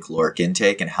daily caloric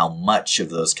intake and how much of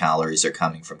those calories are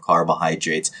coming from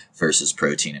carbohydrates versus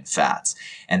protein and fats.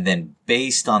 And then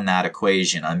based on that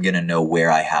equation, I'm going to know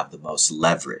where I have the most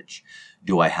leverage.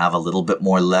 Do I have a little bit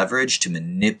more leverage to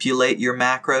manipulate your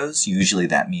macros? Usually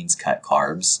that means cut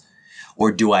carbs.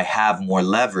 Or do I have more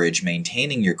leverage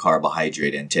maintaining your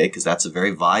carbohydrate intake? Because that's a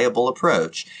very viable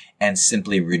approach. and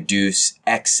simply reduce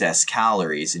excess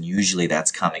calories. And usually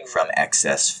that's coming from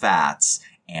excess fats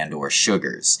and or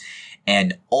sugars.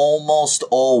 And almost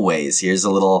always, here's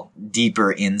a little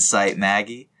deeper insight,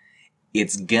 Maggie,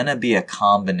 it's going to be a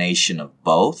combination of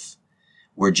both.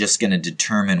 We're just going to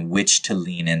determine which to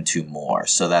lean into more.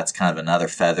 So that's kind of another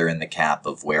feather in the cap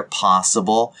of where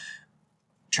possible,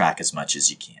 track as much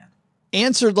as you can.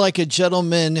 Answered like a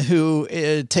gentleman who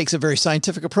takes a very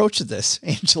scientific approach to this,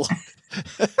 Angelo.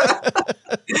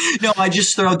 No, I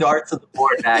just throw darts at the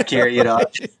board back here, you know.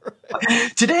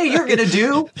 Today you're going to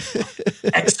do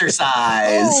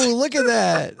exercise. Oh, look at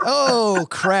that. Oh,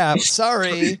 crap.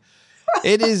 Sorry.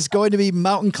 It is going to be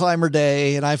Mountain Climber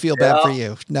Day, and I feel bad for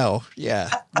you. No,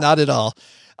 not at all.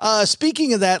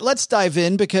 Speaking of that, let's dive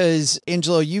in because,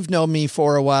 Angelo, you've known me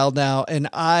for a while now, and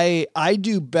I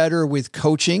do better with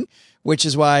coaching, which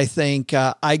is why I think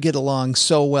I get along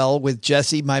so well with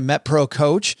Jesse, my MetPro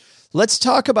coach. Let's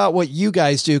talk about what you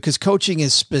guys do, because coaching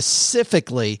is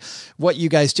specifically what you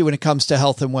guys do when it comes to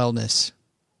health and wellness.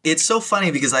 It's so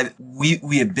funny because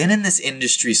we have been in this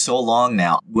industry so long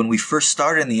now. When we first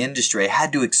started in the industry, I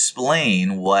had to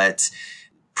explain what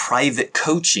private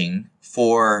coaching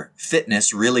for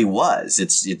fitness really was.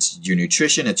 It's your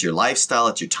nutrition, it's your lifestyle,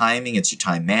 it's your timing, it's your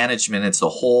time management, it's the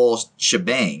whole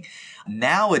shebang.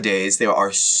 Nowadays, there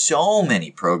are so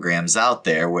many programs out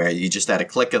there where you just at a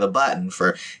click of the button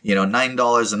for,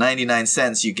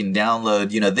 $9.99, you can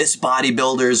download, this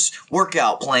bodybuilder's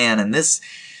workout plan and this.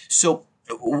 So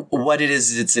what it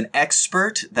is, it's an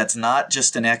expert that's not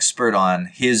just an expert on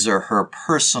his or her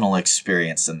personal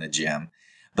experience in the gym,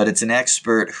 but it's an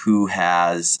expert who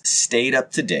has stayed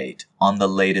up to date on the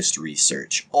latest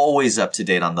research, always up to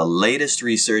date on the latest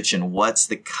research and what's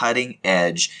the cutting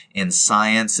edge in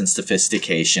science and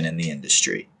sophistication in the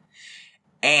industry,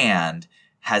 and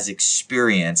has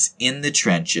experience in the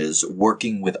trenches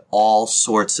working with all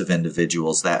sorts of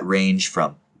individuals that range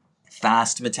from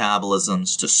fast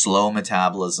metabolisms to slow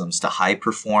metabolisms to high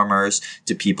performers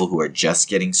to people who are just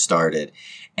getting started.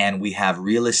 And we have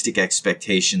realistic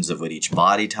expectations of what each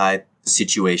body type,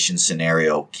 situation,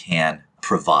 scenario can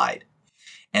provide.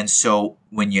 And so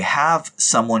when you have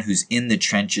someone who's in the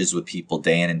trenches with people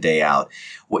day in and day out,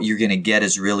 what you're going to get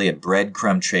is really a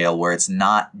breadcrumb trail where it's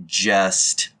not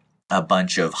just a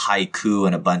bunch of haiku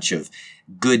and a bunch of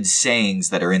good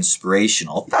sayings that are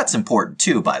inspirational. That's important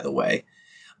too, by the way.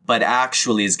 But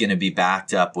actually is going to be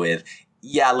backed up with,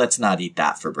 let's not eat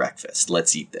that for breakfast.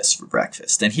 Let's eat this for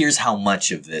breakfast. And here's how much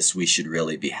of this we should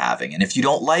really be having. And if you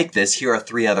don't like this, here are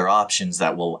 3 other options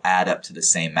that will add up to the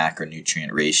same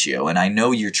macronutrient ratio. And I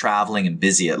know you're traveling and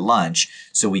busy at lunch,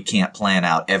 so we can't plan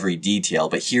out every detail,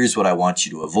 but here's what I want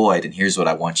you to avoid, and here's what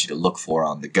I want you to look for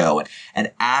on the go.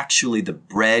 And actually the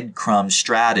breadcrumb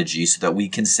strategy so that we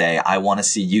can say, I want to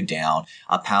see you down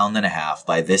 1.5 pounds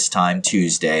by this time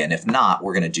Tuesday. And if not,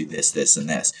 we're going to do this, this, and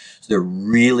this. So they're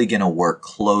really going to work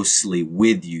closely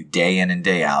with you day in and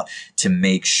day out to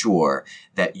make sure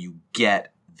that you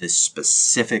get the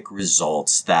specific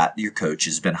results that your coach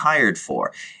has been hired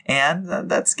for. And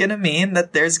that's going to mean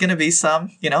that there's going to be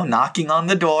some, knocking on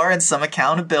the door and some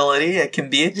accountability. It can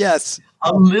be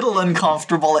a little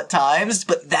uncomfortable at times,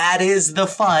 but that is the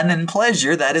fun and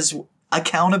pleasure. That is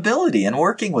accountability and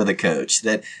working with a coach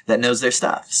that knows their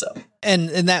stuff. So. And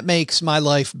that makes my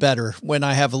life better when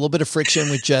I have a little bit of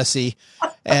friction with Jessie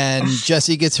and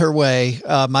Jessie gets her way.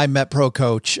 My MetPro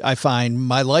coach, I find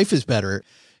my life is better.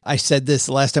 I said this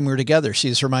the last time we were together. She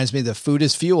just reminds me that food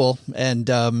is fuel and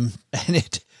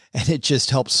it just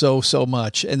helps so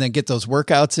much. And then get those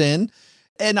workouts in.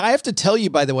 And I have to tell you,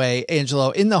 by the way,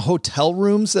 Angelo, in the hotel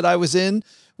rooms that I was in,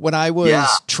 when I was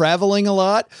traveling a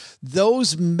lot,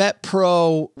 those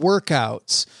MetPro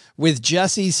workouts with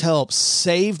Jesse's help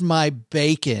saved my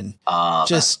bacon.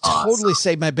 Just totally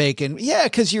saved my bacon. Yeah,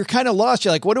 because you're kind of lost.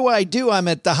 You're like, what do? I'm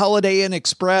at the Holiday Inn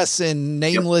Express in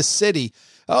nameless city.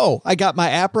 Oh, I got my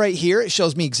app right here. It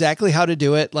shows me exactly how to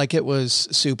do it. Like it was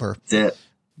super. That's it.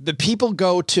 The people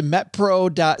go to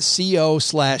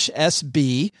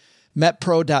metpro.co/SB,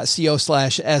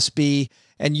 metpro.co/SB.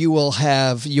 And you will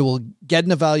get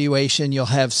an evaluation. You'll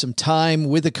have some time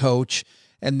with a coach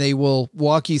and they will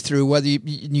walk you through whether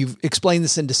you've explained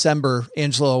this in December,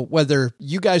 Angelo, whether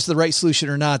you guys are the right solution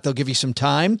or not. They'll give you some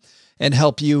time and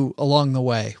help you along the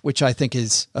way, which I think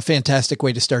is a fantastic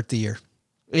way to start the year.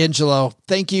 Angelo,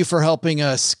 thank you for helping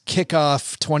us kick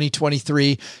off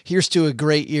 2023. Here's to a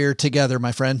great year together,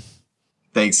 my friend.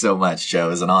 Thanks so much, Joe. It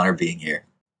was an honor being here.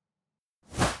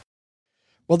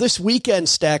 Well, this weekend,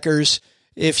 Stackers,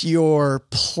 if you're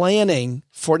planning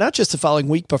for not just the following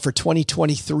week, but for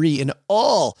 2023 and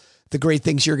all the great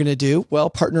things you're going to do? Well,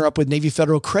 partner up with Navy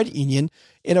Federal Credit Union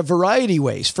in a variety of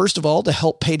ways. First of all, to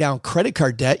help pay down credit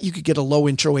card debt, you could get a low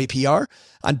intro APR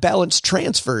on balance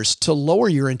transfers to lower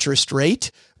your interest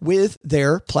rate with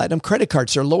their Platinum credit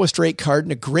cards. Their lowest rate card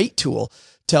and a great tool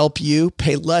to help you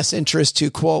pay less interest to,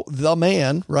 quote, the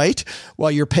man, right,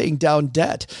 while you're paying down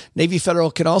debt. Navy Federal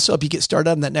can also help you get started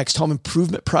on that next home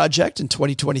improvement project in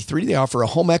 2023. They offer a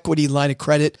home equity line of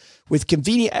credit with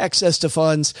convenient access to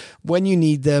funds when you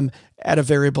need them at a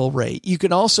variable rate. You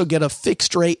can also get a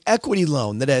fixed rate equity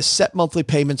loan that has set monthly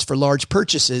payments for large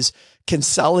purchases.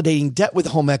 Consolidating debt with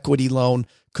a home equity loan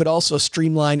could also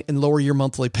streamline and lower your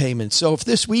monthly payments. So if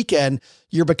this weekend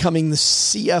you're becoming the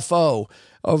CFO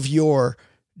of your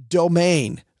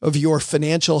domain, of your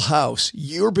financial house,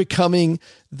 you're becoming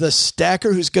the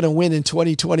stacker who's going to win in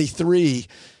 2023,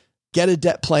 get a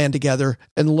debt plan together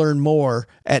and learn more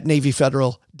at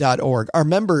NavyFederal.org. Our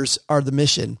members are the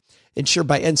mission. Insured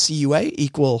by NCUA,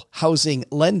 equal housing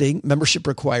lending, membership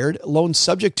required, loans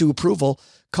subject to approval.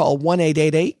 Call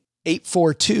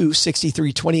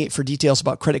 1-888-842-6328 for details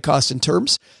about credit costs and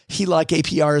terms. HELOC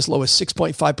APR as low as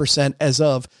 6.5% as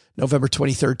of November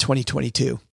 23rd,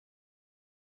 2022.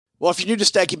 Well, if you're new to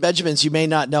Stacking Benjamins, you may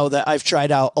not know that I've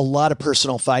tried out a lot of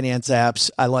personal finance apps.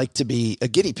 I like to be a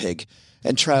guinea pig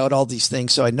and try out all these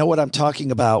things. So I know what I'm talking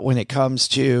about when it comes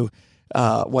to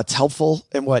what's helpful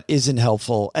and what isn't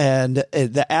helpful. And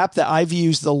the app that I've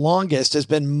used the longest has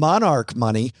been Monarch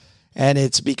Money. And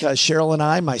it's because Cheryl and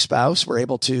I, my spouse, were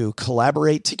able to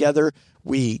collaborate together.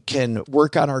 We can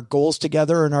work on our goals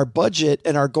together, and our budget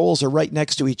and our goals are right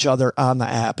next to each other on the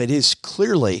app. It is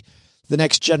clearly the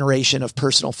next generation of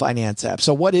personal finance apps.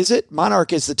 So what is it?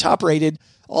 Monarch is the top-rated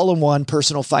all-in-one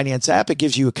personal finance app. It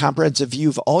gives you a comprehensive view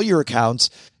of all your accounts,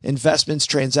 investments,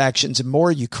 transactions, and more.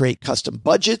 You create custom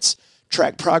budgets,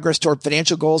 track progress toward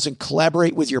financial goals, and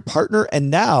collaborate with your partner. And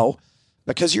now,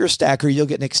 because you're a stacker, you'll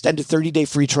get an extended 30-day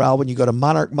free trial when you go to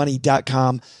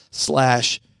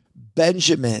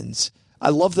monarchmoney.com/Benjamins. I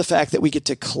love the fact that we get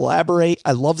to collaborate.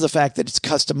 I love the fact that it's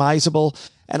customizable.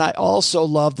 And I also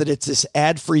love that it's this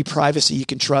ad-free privacy you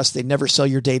can trust. They never sell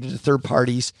your data to third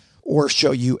parties or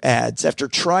show you ads. After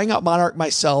trying out Monarch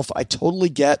myself, I totally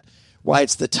get why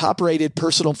it's the top-rated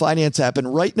personal finance app.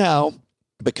 And right now,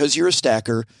 because you're a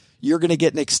stacker, you're going to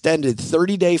get an extended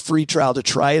 30-day free trial to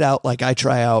try it out like I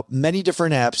try out many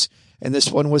different apps. And this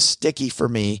one was sticky for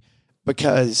me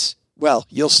because, well,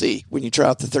 you'll see when you try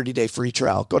out the 30-day free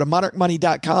trial. Go to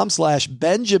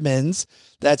monarchmoney.com/Benjamins.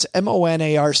 That's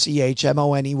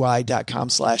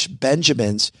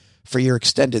monarchmoney.com/Benjamins for your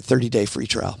extended 30-day free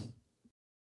trial.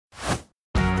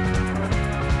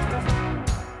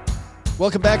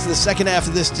 Welcome back to the second half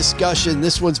of this discussion.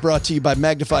 This one's brought to you by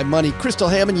Magnify Money. Crystal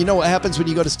Hammond, you know what happens when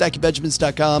you go to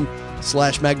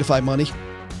stackingbenjamins.com/Magnify Money?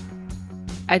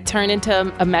 I turn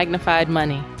into a magnified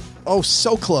money. Oh,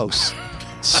 so close.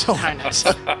 So, Darn it.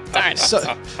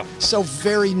 so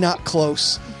very not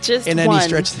close. Just in one. any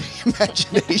stretch of the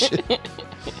imagination.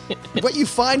 What you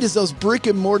find is those brick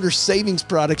and mortar savings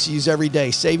products you use every day,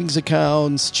 savings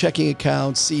accounts, checking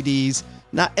accounts, CDs,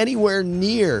 not anywhere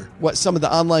near what some of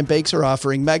the online banks are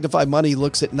offering. Magnify Money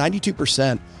looks at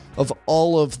 92% of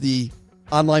all of the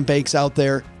online banks out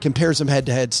there, compares them head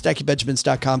to head.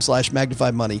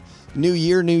 StackingBenjamins.com/Magnify Money. New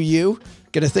year, new you.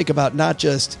 Going to think about not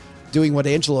just doing what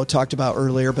Angelo talked about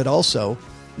earlier, but also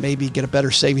maybe get a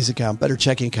better savings account, better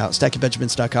checking account.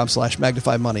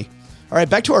 StackingBenjamins.com/Magnify Money. All right,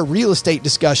 back to our real estate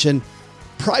discussion.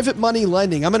 Private money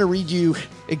lending. I'm going to read you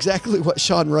exactly what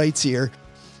Sean writes here.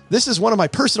 This is one of my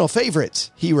personal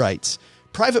favorites, he writes.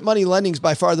 Private money lending is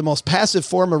by far the most passive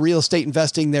form of real estate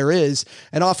investing there is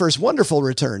and offers wonderful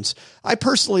returns. I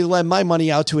personally lend my money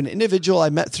out to an individual I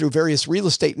met through various real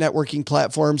estate networking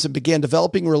platforms and began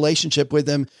developing a relationship with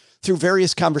him through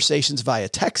various conversations via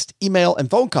text, email, and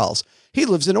phone calls. He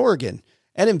lives in Oregon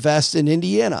and invests in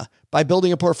Indiana by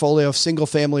building a portfolio of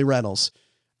single-family rentals.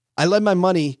 I lend my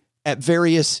money at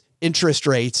various interest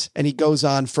rates, and he goes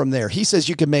on from there. He says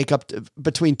you can make up to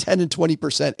between 10 and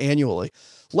 20% annually.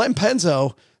 Len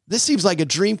Penzo, this seems like a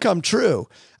dream come true.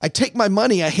 I take my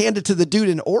money, I hand it to the dude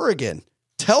in Oregon.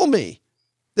 Tell me,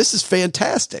 this is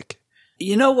fantastic.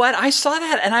 You know what? I saw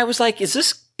that and I was like, is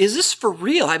this for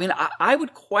real? I mean, I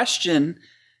would question,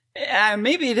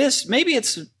 maybe it is, maybe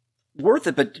it's worth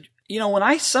it, but you know,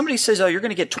 when somebody says, oh, you're going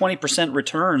to get 20%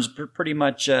 returns, pretty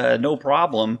much no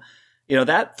problem, you know,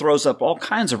 that throws up all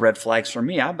kinds of red flags for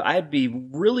me. I'd be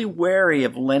really wary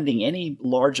of lending any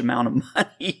large amount of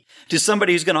money to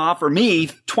somebody who's going to offer me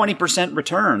 20%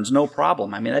 returns, no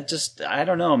problem. I mean, I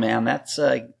don't know, man. That's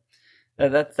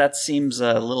that seems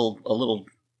a little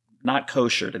not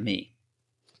kosher to me.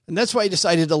 And that's why I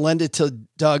decided to lend it to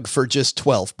Doug for just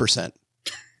 12%.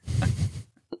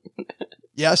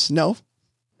 Yes? No?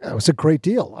 That was a great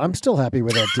deal. I'm still happy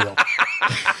with that deal.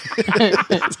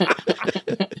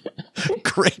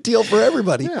 Great deal for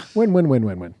everybody. Yeah,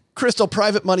 win. Crystal,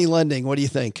 private money lending, what do you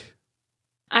think?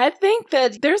 I think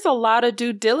that there's a lot of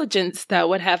due diligence that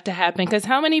would have to happen, because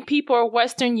how many people are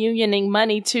Western Unioning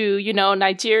money to,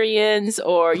 Nigerians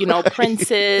or,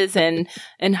 princes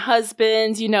and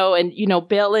husbands, and,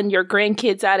 bailing your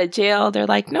grandkids out of jail? They're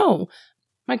like, no,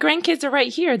 my grandkids are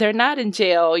right here. They're not in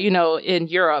jail, in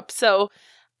Europe. So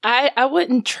I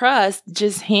wouldn't trust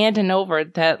just handing over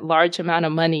that large amount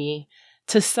of money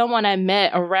to someone I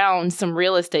met around some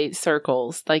real estate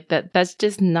circles. Like that's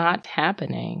just not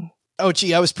happening. Oh,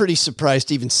 gee, I was pretty surprised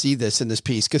to even see this in this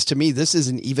piece, because to me, this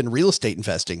isn't even real estate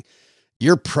investing.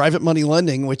 You're private money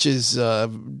lending, which is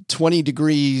 20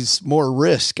 degrees more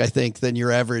risk, I think, than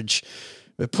your average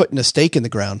putting a stake in the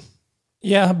ground.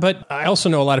 Yeah, but I also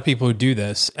know a lot of people who do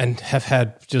this and have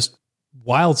had just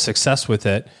wild success with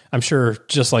it. I'm sure,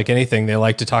 just like anything, they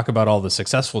like to talk about all the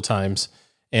successful times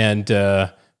and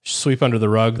sweep under the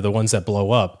rug the ones that blow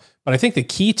up. But I think the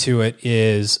key to it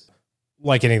is,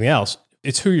 like anything else,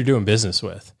 it's who you're doing business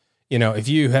with. If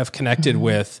you have connected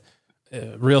with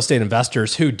real estate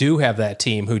investors who do have that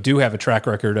team, who do have a track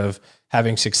record of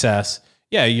having success,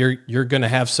 yeah, you're going to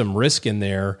have some risk in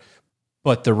there,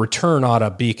 but the return ought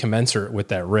to be commensurate with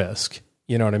that risk.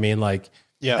 You know what I mean? Like,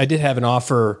 yeah, I did have an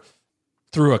offer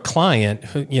through a client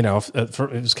who, it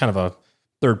was kind of a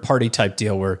third party type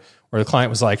deal where the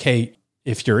client was like, hey,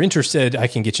 if you're interested, I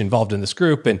can get you involved in this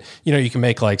group, and you can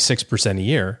make like 6% a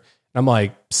year. I'm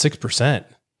like, 6%?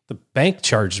 The bank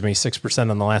charged me 6%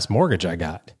 on the last mortgage I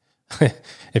got.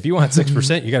 If you want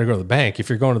 6%, you got to go to the bank. If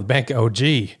you're going to the bank, oh,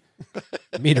 gee,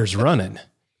 the meter's running,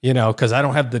 because I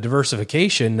don't have the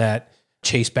diversification that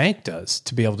Chase Bank does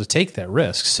to be able to take that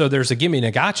risk. So there's a gimme and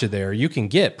a gotcha there. You can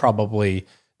get probably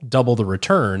double the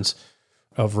returns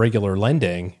of regular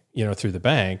lending, through the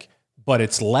bank, but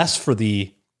it's less for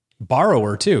the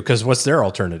borrower too, because what's their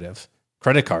alternative?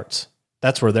 Credit cards.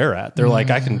 That's where they're at. They're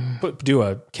like, I can do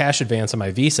a cash advance on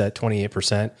my Visa at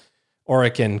 28%, or I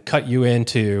can cut you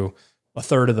into a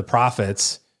third of the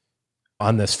profits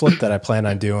on this flip that I plan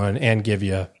on doing and give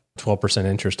you 12%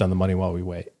 interest on the money while we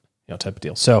wait, type of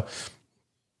deal. So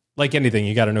like anything,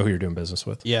 you got to know who you're doing business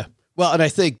with. Yeah. Well, and I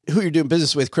think who you're doing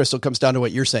business with, Crystal, comes down to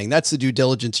what you're saying. That's the due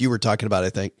diligence you were talking about, I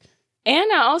think.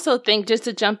 And I also think, just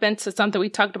to jump into something we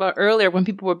talked about earlier, when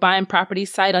people were buying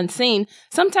properties sight unseen,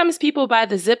 sometimes people buy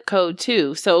the zip code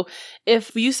too. So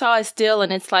if you saw a deal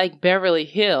and it's like Beverly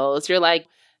Hills, you're like,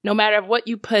 no matter what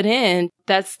you put in,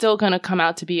 that's still going to come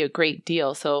out to be a great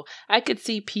deal. So I could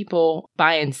see people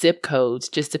buying zip codes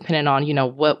just depending on,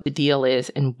 what the deal is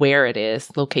and where it is.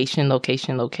 Location.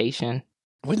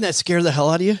 Wouldn't that scare the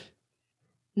hell out of you?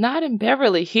 Not in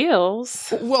Beverly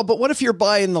Hills. Well, but what if you're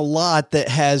buying the lot that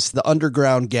has the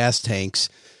underground gas tanks,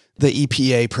 the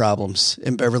EPA problems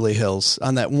in Beverly Hills,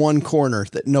 on that one corner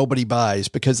that nobody buys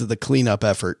because of the cleanup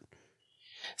effort?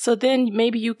 So then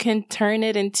maybe you can turn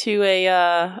it into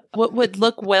a, what would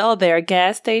look well there, a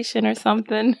gas station or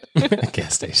something?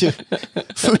 Gas station.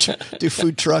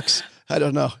 Food trucks. I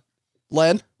don't know.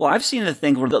 Len? Well, I've seen a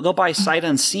thing where they'll buy sight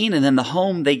unseen, and then the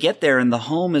home, they get there and the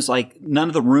home is like, none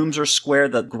of the rooms are square.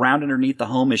 The ground underneath the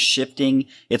home is shifting.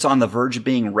 It's on the verge of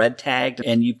being red tagged,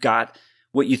 and you've got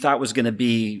what you thought was going to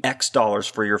be X dollars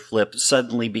for your flip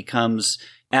suddenly becomes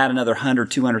add another $100,000,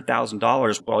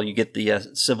 $200,000 while you get the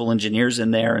civil engineers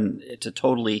in there and to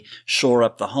totally shore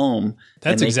up the home.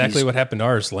 That's exactly what happened to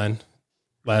ours, Len,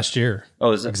 last year.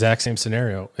 Oh, is it? Exact same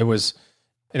scenario. It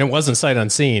wasn't sight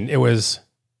unseen. It was,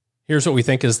 here's what we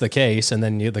think is the case. And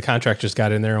then the contractors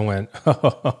got in there and went,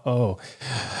 oh,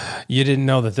 you didn't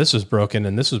know that this was broken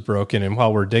and this was broken. And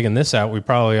while we're digging this out, we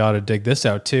probably ought to dig this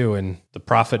out too. And the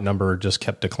profit number just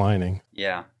kept declining.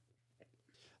 Yeah.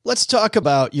 Let's talk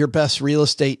about your best real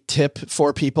estate tip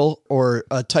for people, or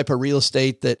a type of real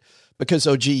estate that, because,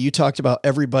 OG, you talked about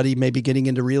everybody maybe getting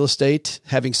into real estate,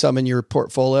 having some in your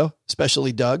portfolio,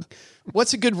 especially Doug.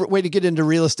 What's a good way to get into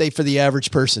real estate for the average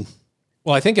person?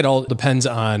 Well, I think it all depends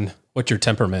on what your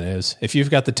temperament is. If you've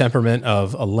got the temperament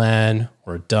of a Len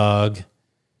or a Doug,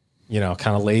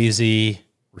 kind of lazy,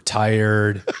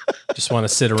 retired, just want to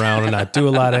sit around and not do a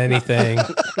lot of anything.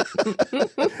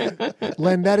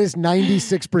 Len, that is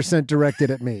 96% directed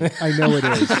at me. I know it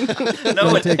is.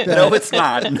 No, it's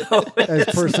not. No, as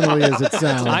personally as it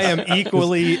sounds. I am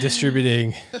equally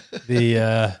distributing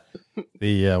the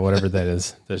whatever that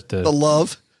is. The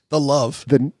love.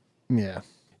 Yeah.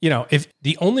 If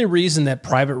the only reason that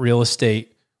private real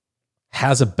estate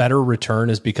has a better return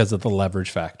is because of the leverage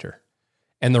factor.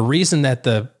 And the reason that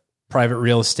the private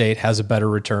real estate has a better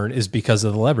return is because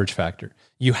of the leverage factor.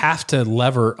 You have to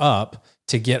lever up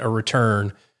to get a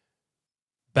return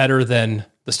better than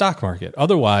the stock market.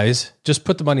 Otherwise, just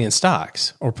put the money in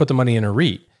stocks or put the money in a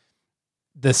REIT.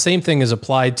 The same thing is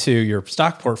applied to your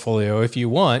stock portfolio. If you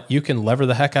want, you can lever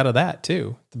the heck out of that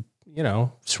too.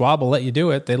 Schwab will let you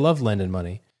do it. They love lending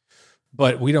money.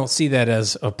 But we don't see that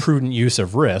as a prudent use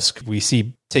of risk. We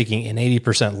see taking an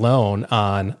 80% loan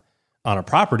on a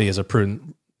property as a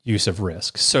prudent use of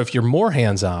risk. So if you're more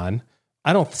hands-on,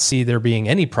 I don't see there being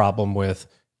any problem with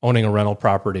owning a rental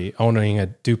property, owning a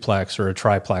duplex or a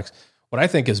triplex. What I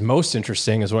think is most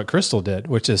interesting is what Crystal did,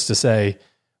 which is to say,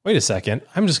 wait a second,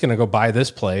 I'm just going to go buy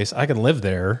this place. I can live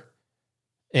there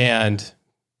and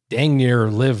dang near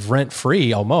live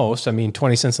rent-free almost.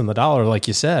 20 cents on the dollar, like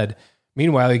you said.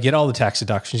 Meanwhile, you get all the tax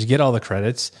deductions, you get all the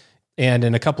credits. And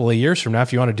in a couple of years from now,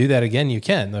 if you want to do that again, you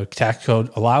can. The tax code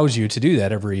allows you to do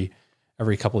that every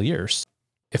couple of years.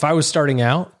 If I was starting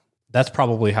out, that's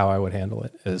probably how I would handle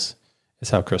it, is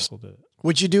how Crystal did it.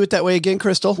 Would you do it that way again,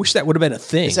 Crystal? Wish that would have been a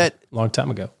thing a long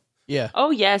time ago. Yeah.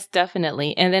 Oh, yes,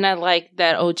 definitely. And then I like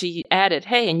that OG added,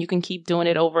 hey, and you can keep doing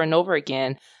it over and over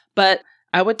again. But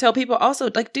I would tell people also,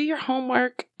 do your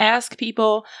homework, ask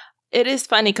people. It is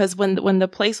funny because when the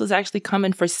place was actually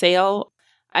coming for sale,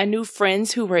 I knew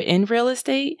friends who were in real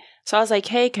estate. So I was like,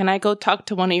 hey, can I go talk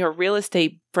to one of your real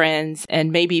estate friends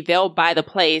and maybe they'll buy the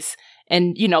place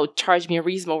and, charge me a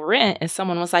reasonable rent. And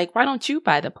someone was like, why don't you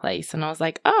buy the place? And I was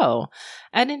like, oh,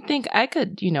 I didn't think I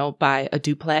could, buy a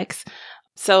duplex.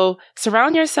 So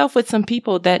surround yourself with some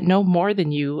people that know more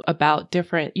than you about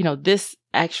different, this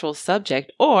actual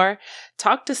subject, or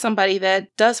talk to somebody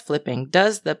that does flipping,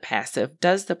 does the passive,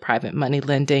 does the private money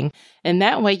lending. And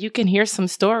that way you can hear some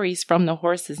stories from the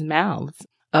horse's mouths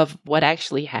of what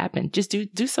actually happened. Just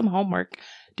do some homework,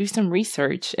 do some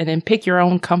research, and then pick your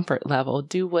own comfort level.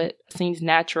 Do what seems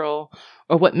natural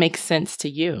or what makes sense to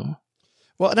you.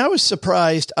 Well, and I was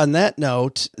surprised on that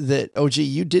note that, OG,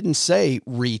 you didn't say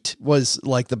REIT was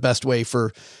like the best way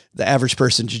for the average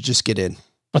person to just get in.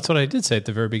 That's what I did say at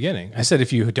the very beginning. I said,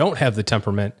 if you don't have the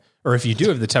temperament, or if you do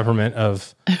have the temperament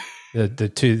of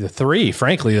the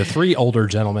three older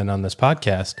gentlemen on this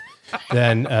podcast,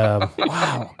 then,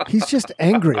 wow, he's just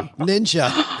angry.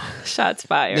 Ninja. Shots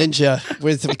fired. Ninja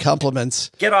with the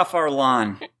compliments. Get off our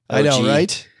lawn. OG. I know,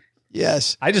 right?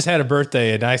 Yes. I just had a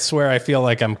birthday and I swear I feel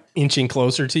like I'm inching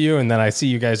closer to you. And then I see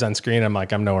you guys on screen. I'm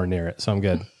like, I'm nowhere near it. So I'm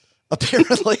good.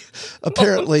 Apparently,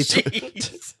 apparently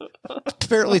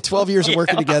 12 years of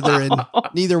working together and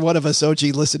neither one of us, OG,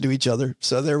 listened to each other.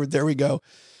 So there we go.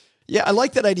 Yeah, I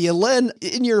like that idea. Len,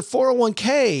 in your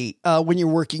 401k, when you're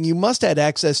working, you must have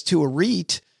access to a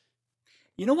REIT.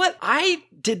 You know what? I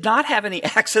did not have any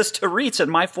access to REITs in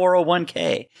my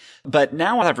 401k, but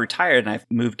now I've retired and I've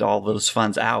moved all those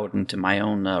funds out into my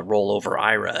own rollover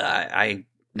IRA.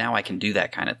 Now I can do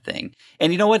that kind of thing.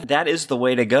 And you know what? That is the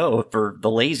way to go for the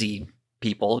lazy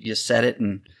people. You set it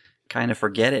and kind of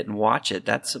forget it and watch it.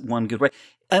 That's one good way.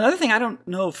 Another thing I don't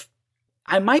know if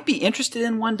I might be interested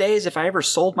in one day is if I ever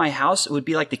sold my house, it would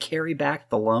be like to carry back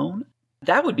the loan.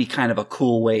 That would be kind of a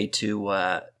cool way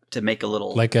to make a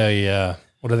little... Like a,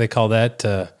 what do they call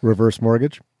that? Reverse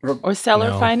mortgage? Or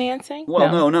seller financing?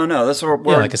 Well, no. That's where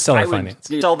like a seller finance.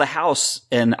 Sell the house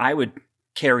and I would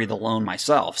carry the loan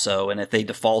myself. So, and if they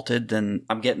defaulted, then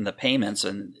I'm getting the payments.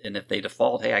 And if they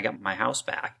default, hey, I got my house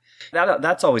back.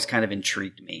 That's always kind of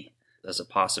intrigued me as a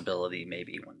possibility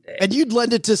maybe one day. And you'd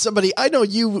lend it to somebody. I know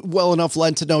you well enough,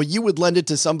 Len, to know you would lend it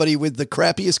to somebody with the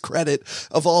crappiest credit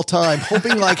of all time,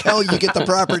 hoping like hell you get the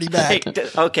property back. Hey,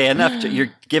 okay, enough.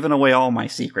 You're giving away all my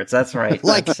secrets. That's right.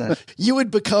 Like you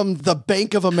would become the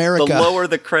Bank of America. The lower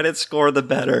the credit score, the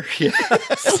better. Yes.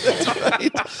 That's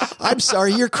right. I'm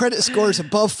sorry, your credit score is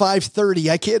above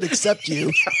 530. I can't accept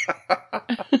you.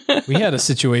 We had a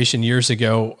situation years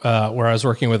ago where I was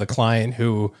working with a client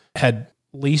who had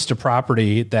leased a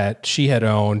property that she had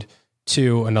owned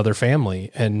to another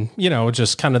family. And,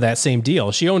 just kind of that same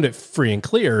deal. She owned it free and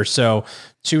clear. So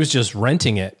she was just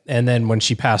renting it. And then when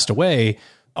she passed away,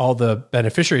 all the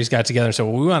beneficiaries got together and said,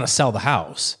 well, we want to sell the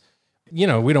house. We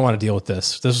don't want to deal with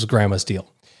this. This was grandma's deal.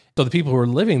 So the people who were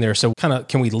living there, so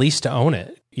can we lease to own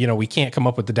it? We can't come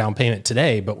up with the down payment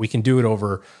today, but we can do it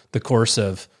over the course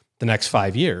of the next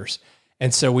 5 years.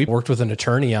 And so we worked with an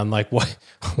attorney on what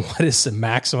is the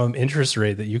maximum interest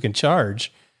rate that you can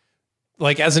charge?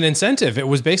 Like as an incentive, it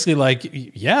was basically like,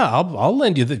 yeah, I'll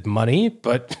lend you the money,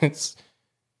 but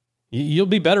you'll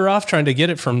be better off trying to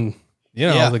get it from,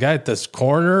 the guy at this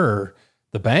corner or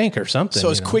the bank or something.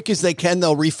 So as quick as they can,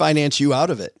 they'll refinance you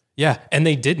out of it. Yeah. And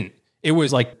they didn't. It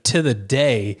was like to the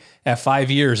day at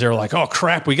 5 years, they were like, oh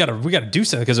crap, we gotta do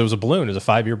something, because it was a balloon. It was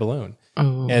a 5-year balloon.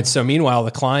 Oh. And so meanwhile,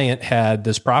 the client had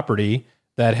this property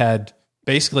that had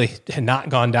basically not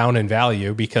gone down in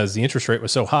value because the interest rate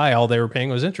was so high. All they were paying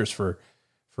was interest for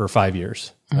 5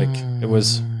 years. Like it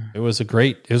was a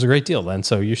great deal then.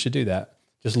 So you should do that.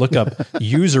 Just look up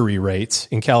usury rates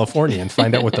in California and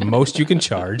find out what the most you can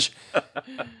charge.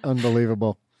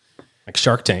 Unbelievable. Like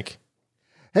Shark Tank.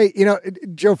 Hey,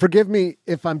 Joe, forgive me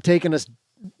if I'm taking us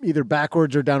either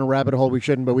backwards or down a rabbit hole we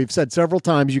shouldn't, but we've said several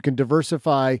times you can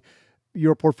diversify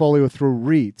your portfolio through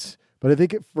REITs. But I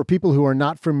think for people who are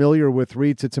not familiar with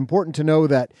REITs, it's important to know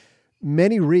that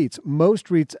most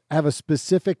REITs have a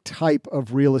specific type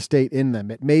of real estate in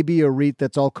them. It may be a REIT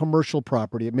that's all commercial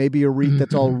property. It may be a REIT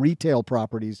that's all retail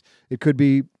properties. It could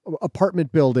be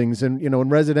apartment buildings and, in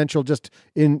residential, just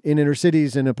in inner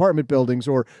cities and apartment buildings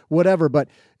or whatever. But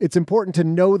it's important to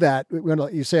know that when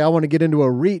you say, I want to get into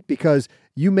a REIT, because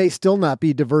you may still not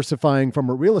be diversifying from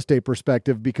a real estate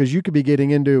perspective, because you could be getting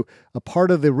into a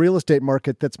part of the real estate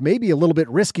market that's maybe a little bit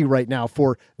risky right now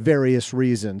for various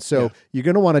reasons. So you're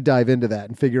going to want to dive into that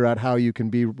and figure out how you can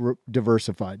be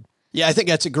diversified. Yeah, I think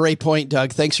that's a great point,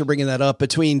 Doug. Thanks for bringing that up.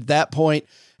 Between that point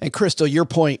and Crystal, your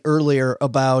point earlier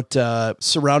about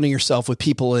surrounding yourself with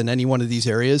people in any one of these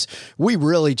areas, we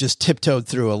really just tiptoed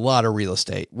through a lot of real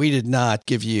estate. We did not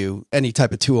give you any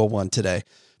type of 201 today.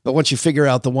 But once you figure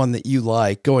out the one that you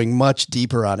like, going much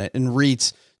deeper on it, and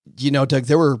REITs, Doug,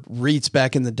 there were REITs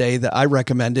back in the day that I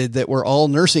recommended that were all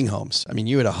nursing homes. I mean,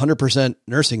 you had 100%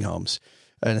 nursing homes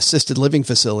and assisted living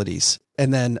facilities,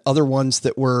 and then other ones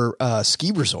that were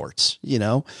ski resorts,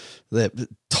 that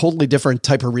totally different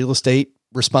type of real estate,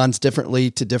 responds differently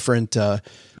to different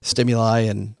stimuli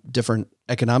and different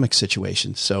economic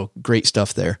situations. So great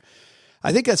stuff there.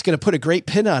 I think that's going to put a great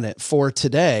pin on it for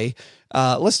today.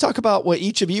 Let's talk about what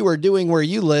each of you are doing where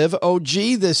you live. OG,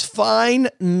 this fine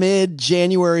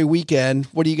mid-January weekend,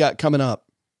 what do you got coming up?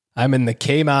 I'm in the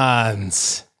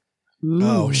Caymans.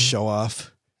 Oh, show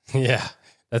off. Yeah,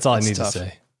 that's all I need to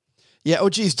say. Yeah,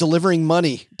 OG's delivering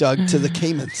money, Doug, to the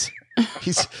Caymans.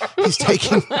 He's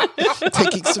taking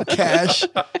some cash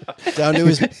down to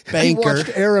his banker. He watched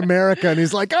Air America and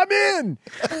he's like, I'm in.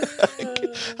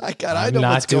 I'm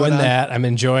not doing that. I'm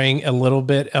enjoying a little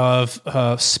bit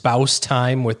of spouse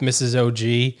time with Mrs.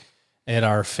 OG at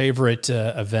our favorite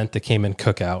event, the Cayman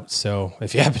Cookout. So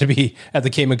if you happen to be at the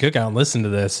Cayman Cookout and listen to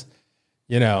this,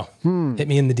 hit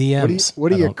me in the DMs.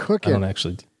 What are you cooking? I don't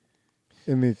actually.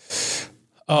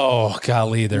 Oh,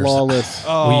 golly, there's lawless.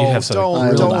 We have some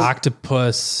grilled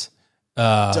octopus.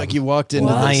 Doug, you walked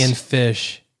into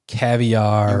lionfish,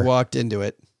 caviar. You walked into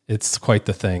it. It's quite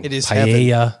the thing. It is paella.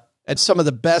 Heaven. And some of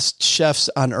the best chefs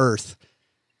on earth.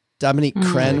 Dominique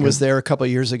Crenn was there a couple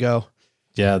of years ago.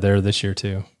 Yeah, they're this year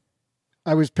too.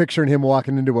 I was picturing him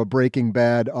walking into a Breaking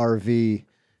Bad RV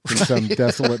in some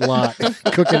desolate lot,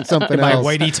 cooking something else.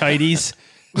 My whitey tighties.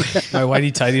 My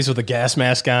whitey tighties with a gas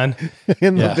mask on.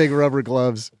 And the big rubber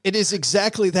gloves. It is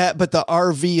exactly that, but the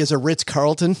RV is a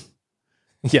Ritz-Carlton.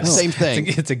 Yes. Same thing.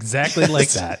 It's exactly like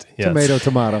that. Yes.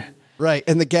 Tomato. Right.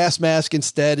 And the gas mask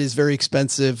instead is very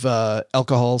expensive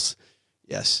alcohols.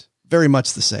 Yes. Very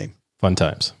much the same. Fun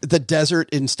times. The desert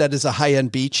instead is a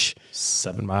high-end beach.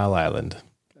 7 Mile Island.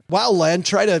 Wow, Len,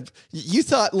 you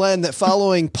thought, Len, that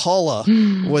following Paula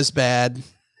was bad.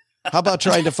 How about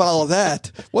trying to follow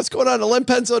that? What's going on at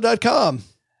lenpenzo.com?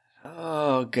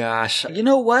 Oh, gosh. You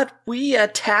know what? We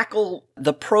tackle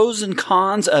the pros and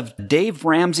cons of Dave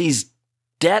Ramsey's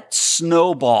debt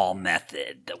snowball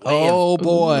method.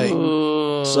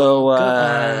 Boy. So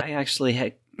I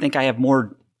actually think I have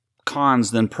more cons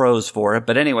than pros for it.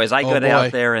 But anyways, I go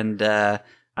out there and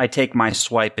I take my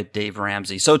swipe at Dave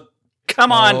Ramsey. So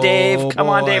come on, Dave. Come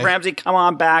on, Dave Ramsey. Come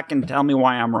on back and tell me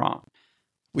why I'm wrong.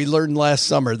 We learned last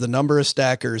summer the number of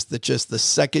stackers that just the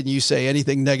second you say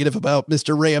anything negative about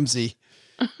Mr. Ramsey.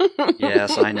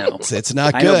 Yes, I know. It's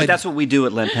not good. I know, but that's what we do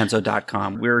at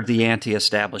lenpenzo.com. We're the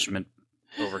anti-establishment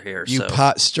over here. You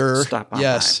pot stir. Stop on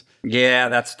yes. by. Yeah,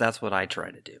 that's what I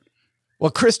try to do.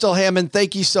 Well, Crystal Hammond,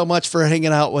 thank you so much for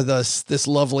hanging out with us this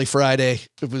lovely Friday.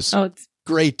 It was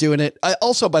great doing it.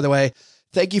 Also, by the way,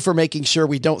 thank you for making sure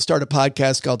we don't start a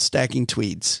podcast called Stacking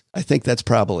Tweeds. I think that's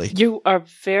probably. You are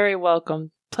very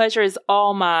welcome. Pleasure is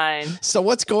all mine. So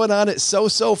what's going on at So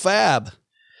Fab?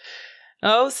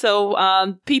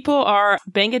 So people are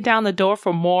banging down the door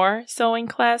for more sewing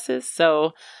classes.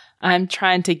 So I'm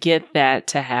trying to get that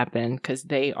to happen because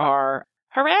they are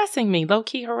harassing me,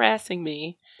 low-key harassing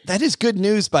me. That is good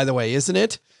news, by the way, isn't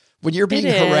it? When you're being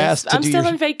harassed. I'm still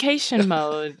in vacation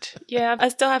mode. Yeah, I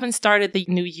still haven't started the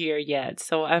new year yet.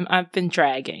 So I've been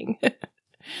dragging.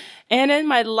 And in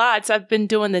my lots, I've been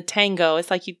doing the tango.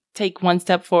 It's like you take one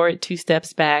step forward, 2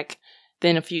 steps back,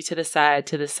 then a few to the side.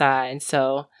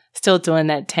 So still doing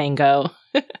that tango.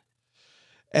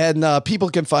 And people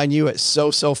can find you at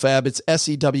SoSoFab. It's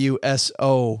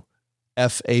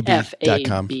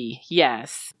SEWSOFAB.com.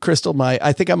 Yes. Crystal,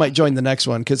 I think I might join the next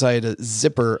one because I had a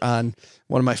zipper on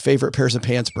one of my favorite pairs of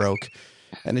pants broke.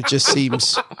 And it just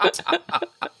seems...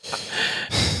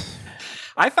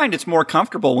 I find it's more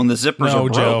comfortable when the zippers are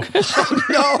broke.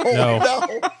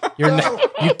 No. You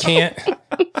can't.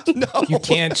 No. You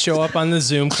can't show up on the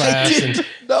Zoom class and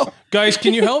guys,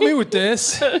 can you help me with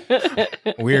this?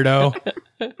 Weirdo.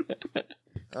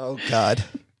 Oh God.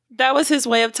 That was his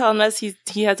way of telling us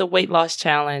he has a weight loss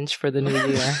challenge for the new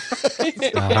year.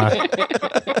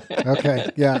 Okay,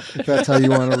 yeah, if that's how you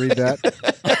want to read that.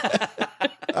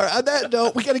 All right, on that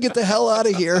note, we got to get the hell out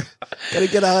of here. Got to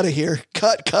get out of here.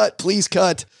 Cut, please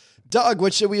cut. Doug,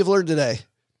 what should we have learned today?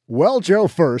 Well, Joe,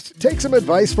 first, take some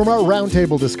advice from our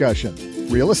roundtable discussion.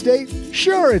 Real estate?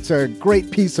 Sure, it's a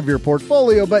great piece of your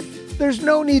portfolio, but there's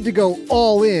no need to go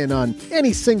all in on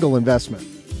any single investment.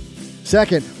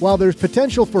 Second, while there's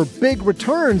potential for big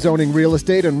returns owning real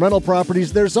estate and rental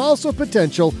properties, there's also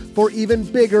potential for even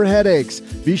bigger headaches.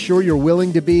 Be sure you're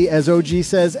willing to be, as OG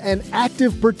says, an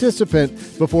active participant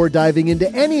before diving into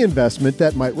any investment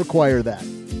that might require that.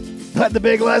 But the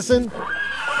big lesson?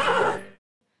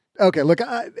 Okay, look,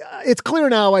 it's clear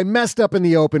now I messed up in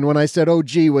the open when I said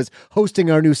OG was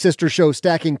hosting our new sister show,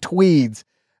 Stacking Tweeds.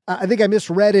 I think I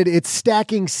misread it. It's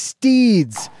Stacking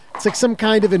Steeds. It's like some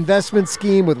kind of investment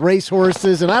scheme with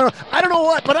racehorses, and I don't know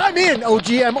what, but I'm in,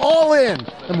 OG. I'm all in.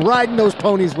 I'm riding those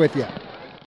ponies with you.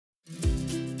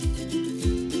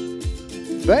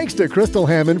 Thanks to Crystal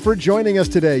Hammond for joining us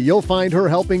today. You'll find her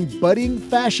helping budding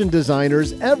fashion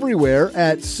designers everywhere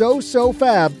at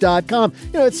SoSoFab.com.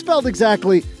 You know, it's spelled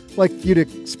exactly like you'd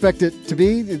expect it to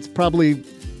be. It's probably...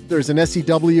 There's an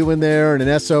SEW in there and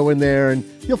an SO in there, and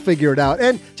you'll figure it out.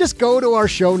 And just go to our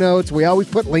show notes. We always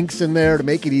put links in there to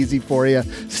make it easy for you.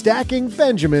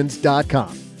 StackingBenjamins.com.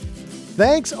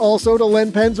 Thanks also to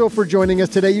Len Penzo for joining us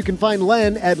today. You can find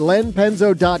Len at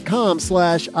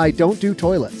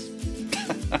lenpenzo.com/I-don't-do-toilets.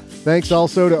 Thanks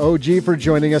also to OG for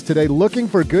joining us today. Looking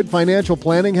for good financial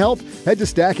planning help? Head to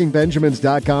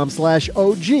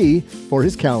StackingBenjamins.com/OG for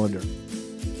his calendar.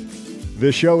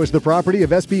 This show is the property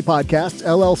of SB Podcasts,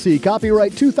 LLC,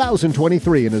 copyright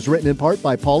 2023, and is written in part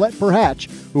by Paulette Perhatch,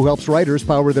 who helps writers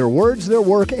power their words, their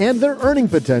work, and their earning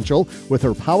potential with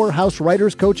her Powerhouse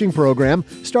Writers Coaching Program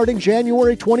starting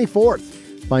January 24th.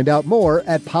 Find out more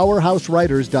at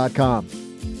powerhousewriters.com.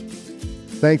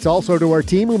 Thanks also to our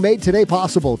team who made today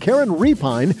possible. Karen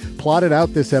Repine plotted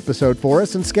out this episode for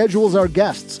us and schedules our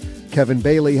guests. Kevin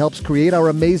Bailey helps create our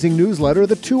amazing newsletter,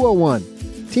 The 201.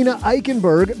 Tina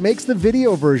Eichenberg makes the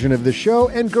video version of the show,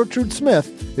 and Gertrude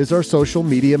Smith is our social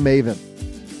media maven.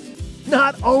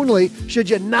 Not only should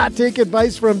you not take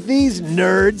advice from these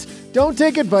nerds, don't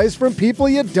take advice from people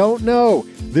you don't know.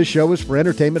 This show is for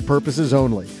entertainment purposes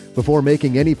only. Before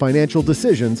making any financial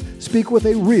decisions, speak with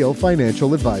a real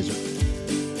financial advisor.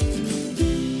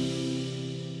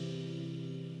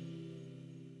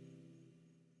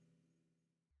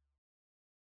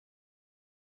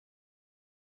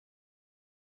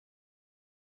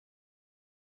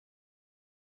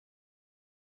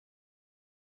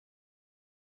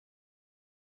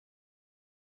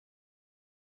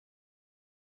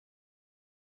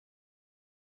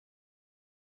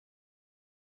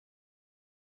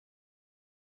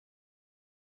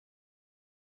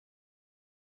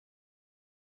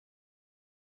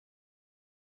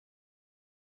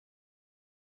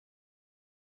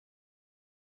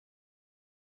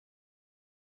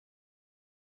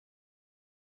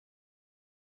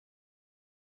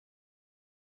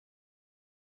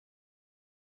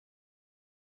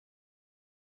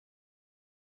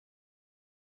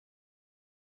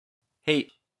 Hey,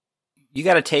 you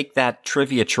got to take that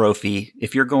trivia trophy.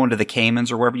 If you're going to the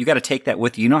Caymans or wherever, you got to take that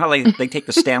with you. You know how they take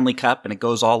the Stanley Cup and it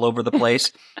goes all over the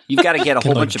place? You've got to get a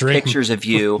whole bunch of pictures of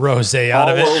you. Rosé out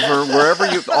of it. All over, wherever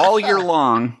you, all year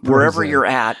long, wherever you're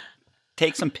at.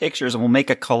 Take some pictures and we'll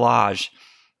make a collage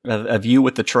of you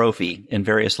with the trophy in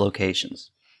various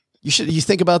locations. You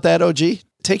think about that, OG?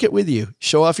 Take it with you.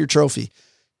 Show off your trophy.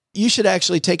 You should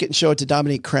actually take it and show it to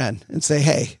Dominique Crenn and say,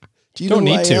 hey, do you don't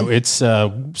know need to. It's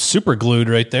super glued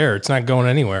right there. It's not going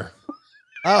anywhere.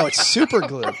 Oh, it's super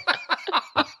glued.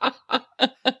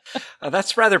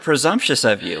 That's rather presumptuous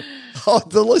of you. Oh,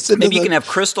 listen. Maybe you can have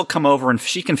Crystal come over and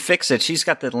she can fix it. She's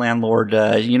got the landlord.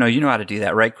 You know how to do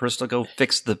that, right? Crystal, go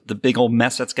fix the big old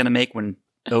mess that's going to make when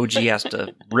OG has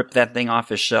to rip that thing off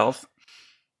his shelf.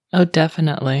 Oh,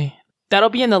 definitely. That'll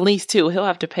be in the lease too. He'll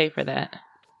have to pay for that.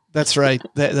 That's right.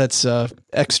 That's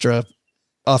extra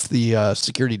off the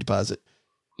security deposit.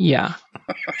 Yeah.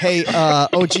 Hey,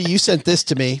 OG, you sent this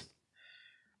to me.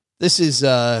 This is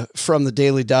from the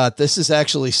Daily Dot. This is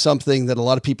actually something that a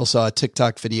lot of people saw a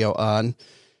TikTok video on.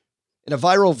 In a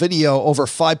viral video, over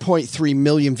 5.3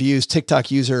 million views, TikTok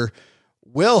user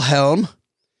Wilhelm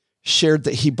shared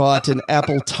that he bought an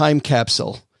Apple time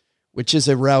capsule, which is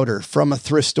a router from a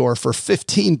thrift store for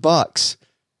 $15.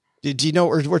 Did you know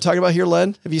what we're talking about here,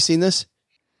 Len? Have you seen this?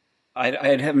 I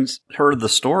haven't heard the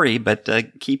story, but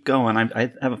keep going.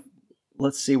 I have.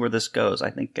 Let's see where this goes.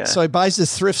 I think so. He buys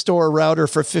this thrift store router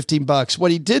for $15.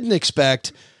 What he didn't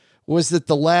expect was that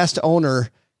the last owner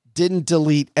didn't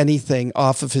delete anything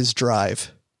off of his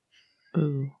drive.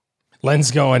 Ooh. Len's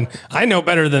going, I know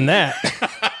better than that.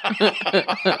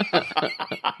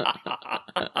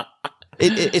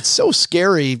 It's so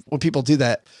scary when people do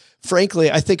that.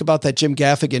 Frankly, I think about that Jim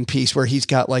Gaffigan piece where he's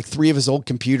got like 3 of his old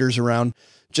computers around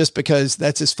just because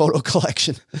that's his photo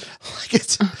collection. Like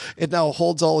it now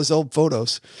holds all his old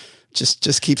photos.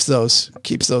 Just keeps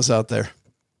those out there.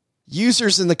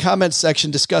 Users in the comments section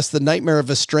discuss the nightmare of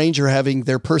a stranger having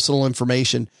their personal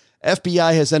information.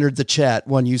 FBI has entered the chat,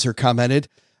 one user commented.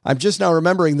 I'm just now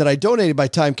remembering that I donated my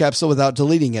time capsule without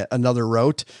deleting it, another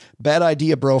wrote. Bad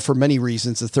idea, bro, for many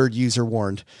reasons, the third user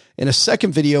warned. In a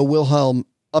second video, Wilhelm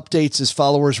updates his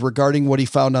followers regarding what he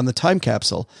found on the time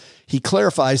capsule. He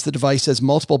clarifies the device has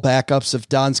multiple backups of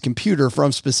Don's computer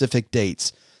from specific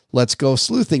dates. Let's go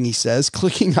sleuthing, he says,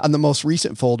 clicking on the most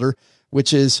recent folder,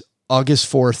 which is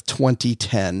August 4th,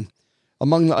 2010.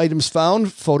 Among the items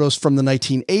found, photos from the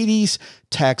 1980s,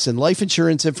 tax and life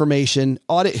insurance information,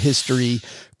 audit history,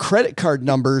 credit card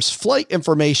numbers, flight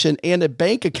information, and a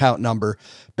bank account number.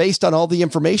 Based on all the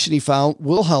information he found,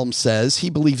 Wilhelm says he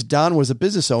believes Don was a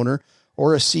business owner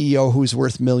or a CEO who's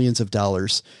worth millions of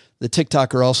dollars. The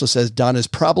TikToker also says Don is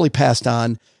probably passed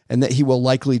on and that he will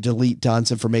likely delete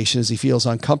Don's information as he feels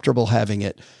uncomfortable having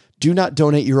it. Do not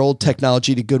donate your old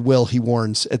technology to Goodwill, he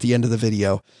warns at the end of the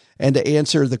video. And to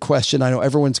answer the question I know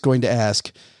everyone's going to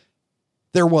ask,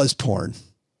 there was porn.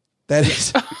 That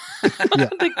is yeah,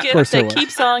 the gift that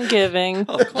keeps on giving.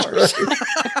 Of course.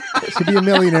 Should be a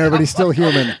millionaire, but he's still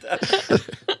human.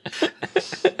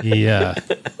 Yeah.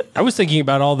 I was thinking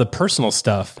about all the personal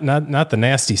stuff, not the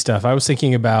nasty stuff. I was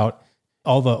thinking about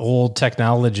all the old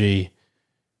technology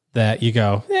that you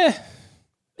go,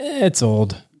 it's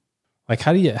old. Like,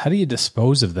 how do you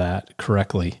dispose of that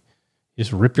correctly? You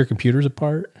just rip your computers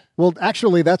apart? Well,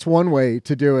 actually, that's one way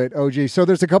to do it, OG. So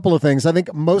there's a couple of things. I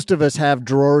think most of us have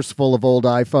drawers full of old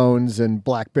iPhones and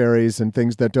BlackBerries and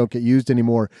things that don't get used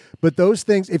anymore. But those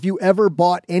things, if you ever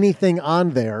bought anything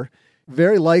on there,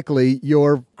 very likely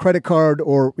your credit card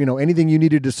or anything you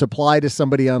needed to supply to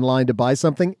somebody online to buy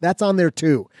something, that's on there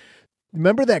too.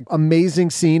 Remember that amazing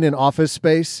scene in Office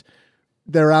Space?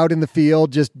 They're out in the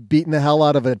field just beating the hell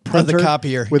out of a printer the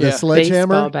copier with a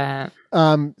sledgehammer. Baseball bat.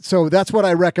 So that's what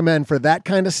I recommend for that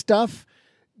kind of stuff.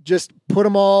 Just put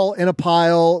them all in a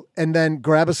pile and then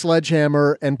grab a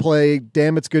sledgehammer and play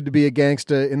Damn It's Good to Be a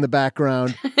Gangsta in the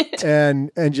background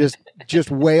and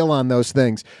just wail on those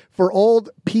things. For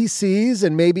old PCs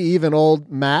and maybe even old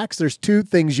Macs, there's 2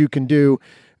 things you can do.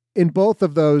 In both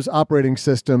of those operating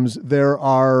systems, there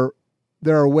are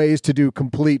ways to do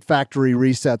complete factory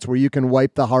resets where you can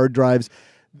wipe the hard drives.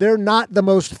 They're not the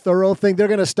most thorough thing. They're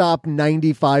going to stop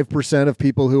 95% of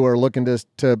people who are looking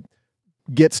to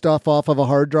get stuff off of a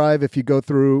hard drive if you go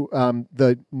through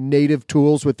the native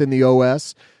tools within the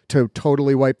OS to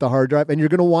totally wipe the hard drive. And you're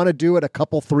going to want to do it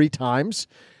 3 times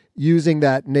using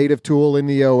that native tool in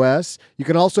the OS. You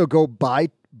can also go buy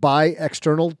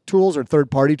external tools or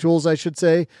third-party tools, I should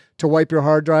say, to wipe your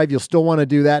hard drive. You'll still want to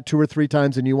do that 2 or 3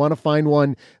 times, and you want to find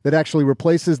one that actually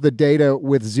replaces the data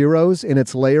with zeros in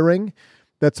its layering.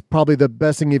 That's probably the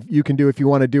best thing you can do if you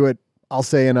want to do it, I'll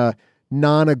say, in a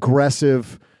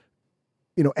non-aggressive,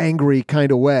 angry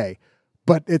kind of way.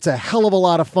 But it's a hell of a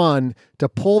lot of fun to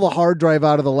pull the hard drive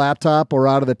out of the laptop or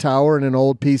out of the tower in an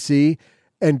old PC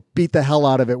and beat the hell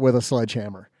out of it with a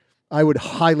sledgehammer. I would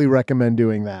highly recommend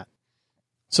doing that.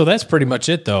 So that's pretty much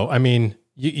it, though. I mean,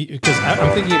 because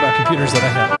I'm thinking about computers that I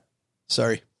have.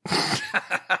 Sorry.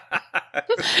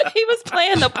 He was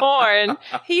playing the porn.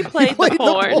 He played the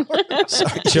porn.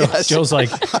 Sorry, Joe's like,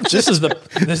 this is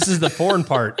the porn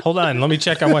part. Hold on, let me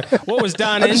check on what was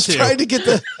Don into. Just trying to get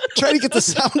the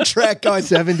soundtrack going.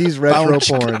 70s retro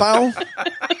porn. Bow.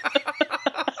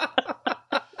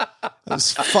 I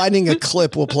was finding a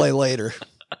clip we'll play later.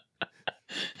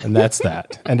 And that's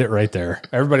that. End it right there.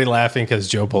 Everybody laughing because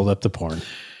Joe pulled up the porn.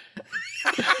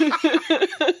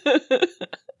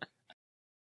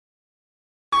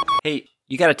 Hey,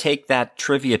 you got to take that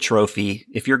trivia trophy.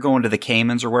 If you're going to the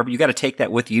Caymans or wherever, you got to take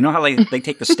that with you. You know how they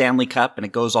take the Stanley Cup and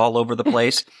it goes all over the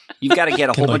place? You've got to get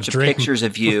a whole bunch of pictures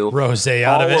of you rosé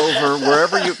out of it all over,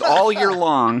 wherever you, all year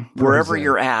long, wherever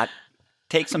you're at.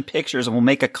 Take some pictures and we'll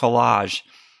make a collage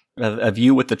of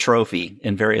you with the trophy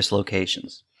in various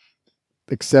locations.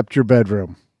 Except your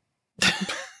bedroom.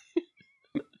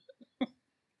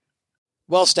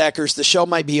 Well, Stackers, the show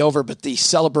might be over, but the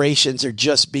celebrations are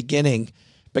just beginning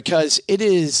because it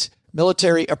is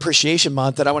Military Appreciation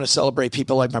Month, and I want to celebrate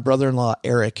people like my brother-in-law,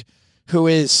 Eric, who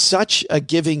is such a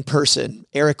giving person.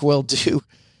 Eric will do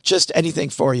just anything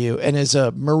for you. And as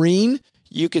a Marine,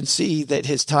 you can see that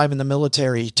his time in the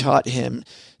military taught him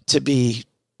to be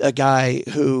a guy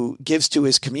who gives to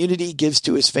his community, gives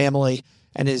to his family,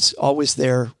 and is always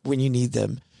there when you need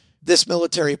them. This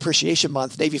Military Appreciation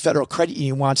Month, Navy Federal Credit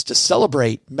Union wants to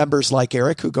celebrate members like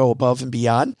Eric who go above and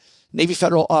beyond. Navy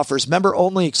Federal offers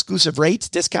member-only exclusive rates,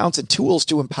 discounts, and tools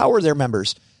to empower their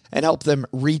members and help them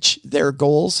reach their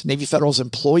goals. Navy Federal's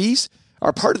employees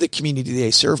are part of the community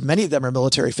they serve. Many of them are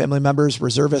military family members,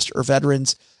 reservists, or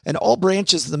veterans, and all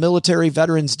branches of the military,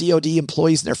 veterans, DoD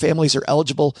employees, and their families are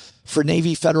eligible for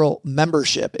Navy Federal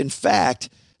membership. In fact,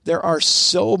 there are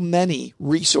so many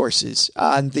resources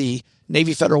on the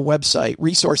Navy Federal website,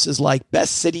 resources like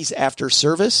Best Cities After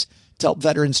Service to help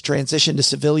veterans transition to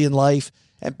civilian life,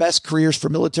 and Best Careers for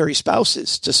Military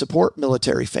Spouses to support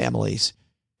military families.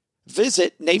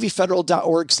 Visit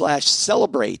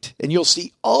NavyFederal.org/celebrate, and you'll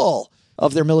see all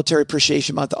of their Military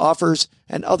Appreciation Month offers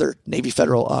and other Navy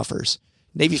Federal offers.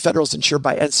 Navy Federal is insured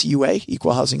by NCUA,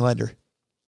 Equal Housing Lender.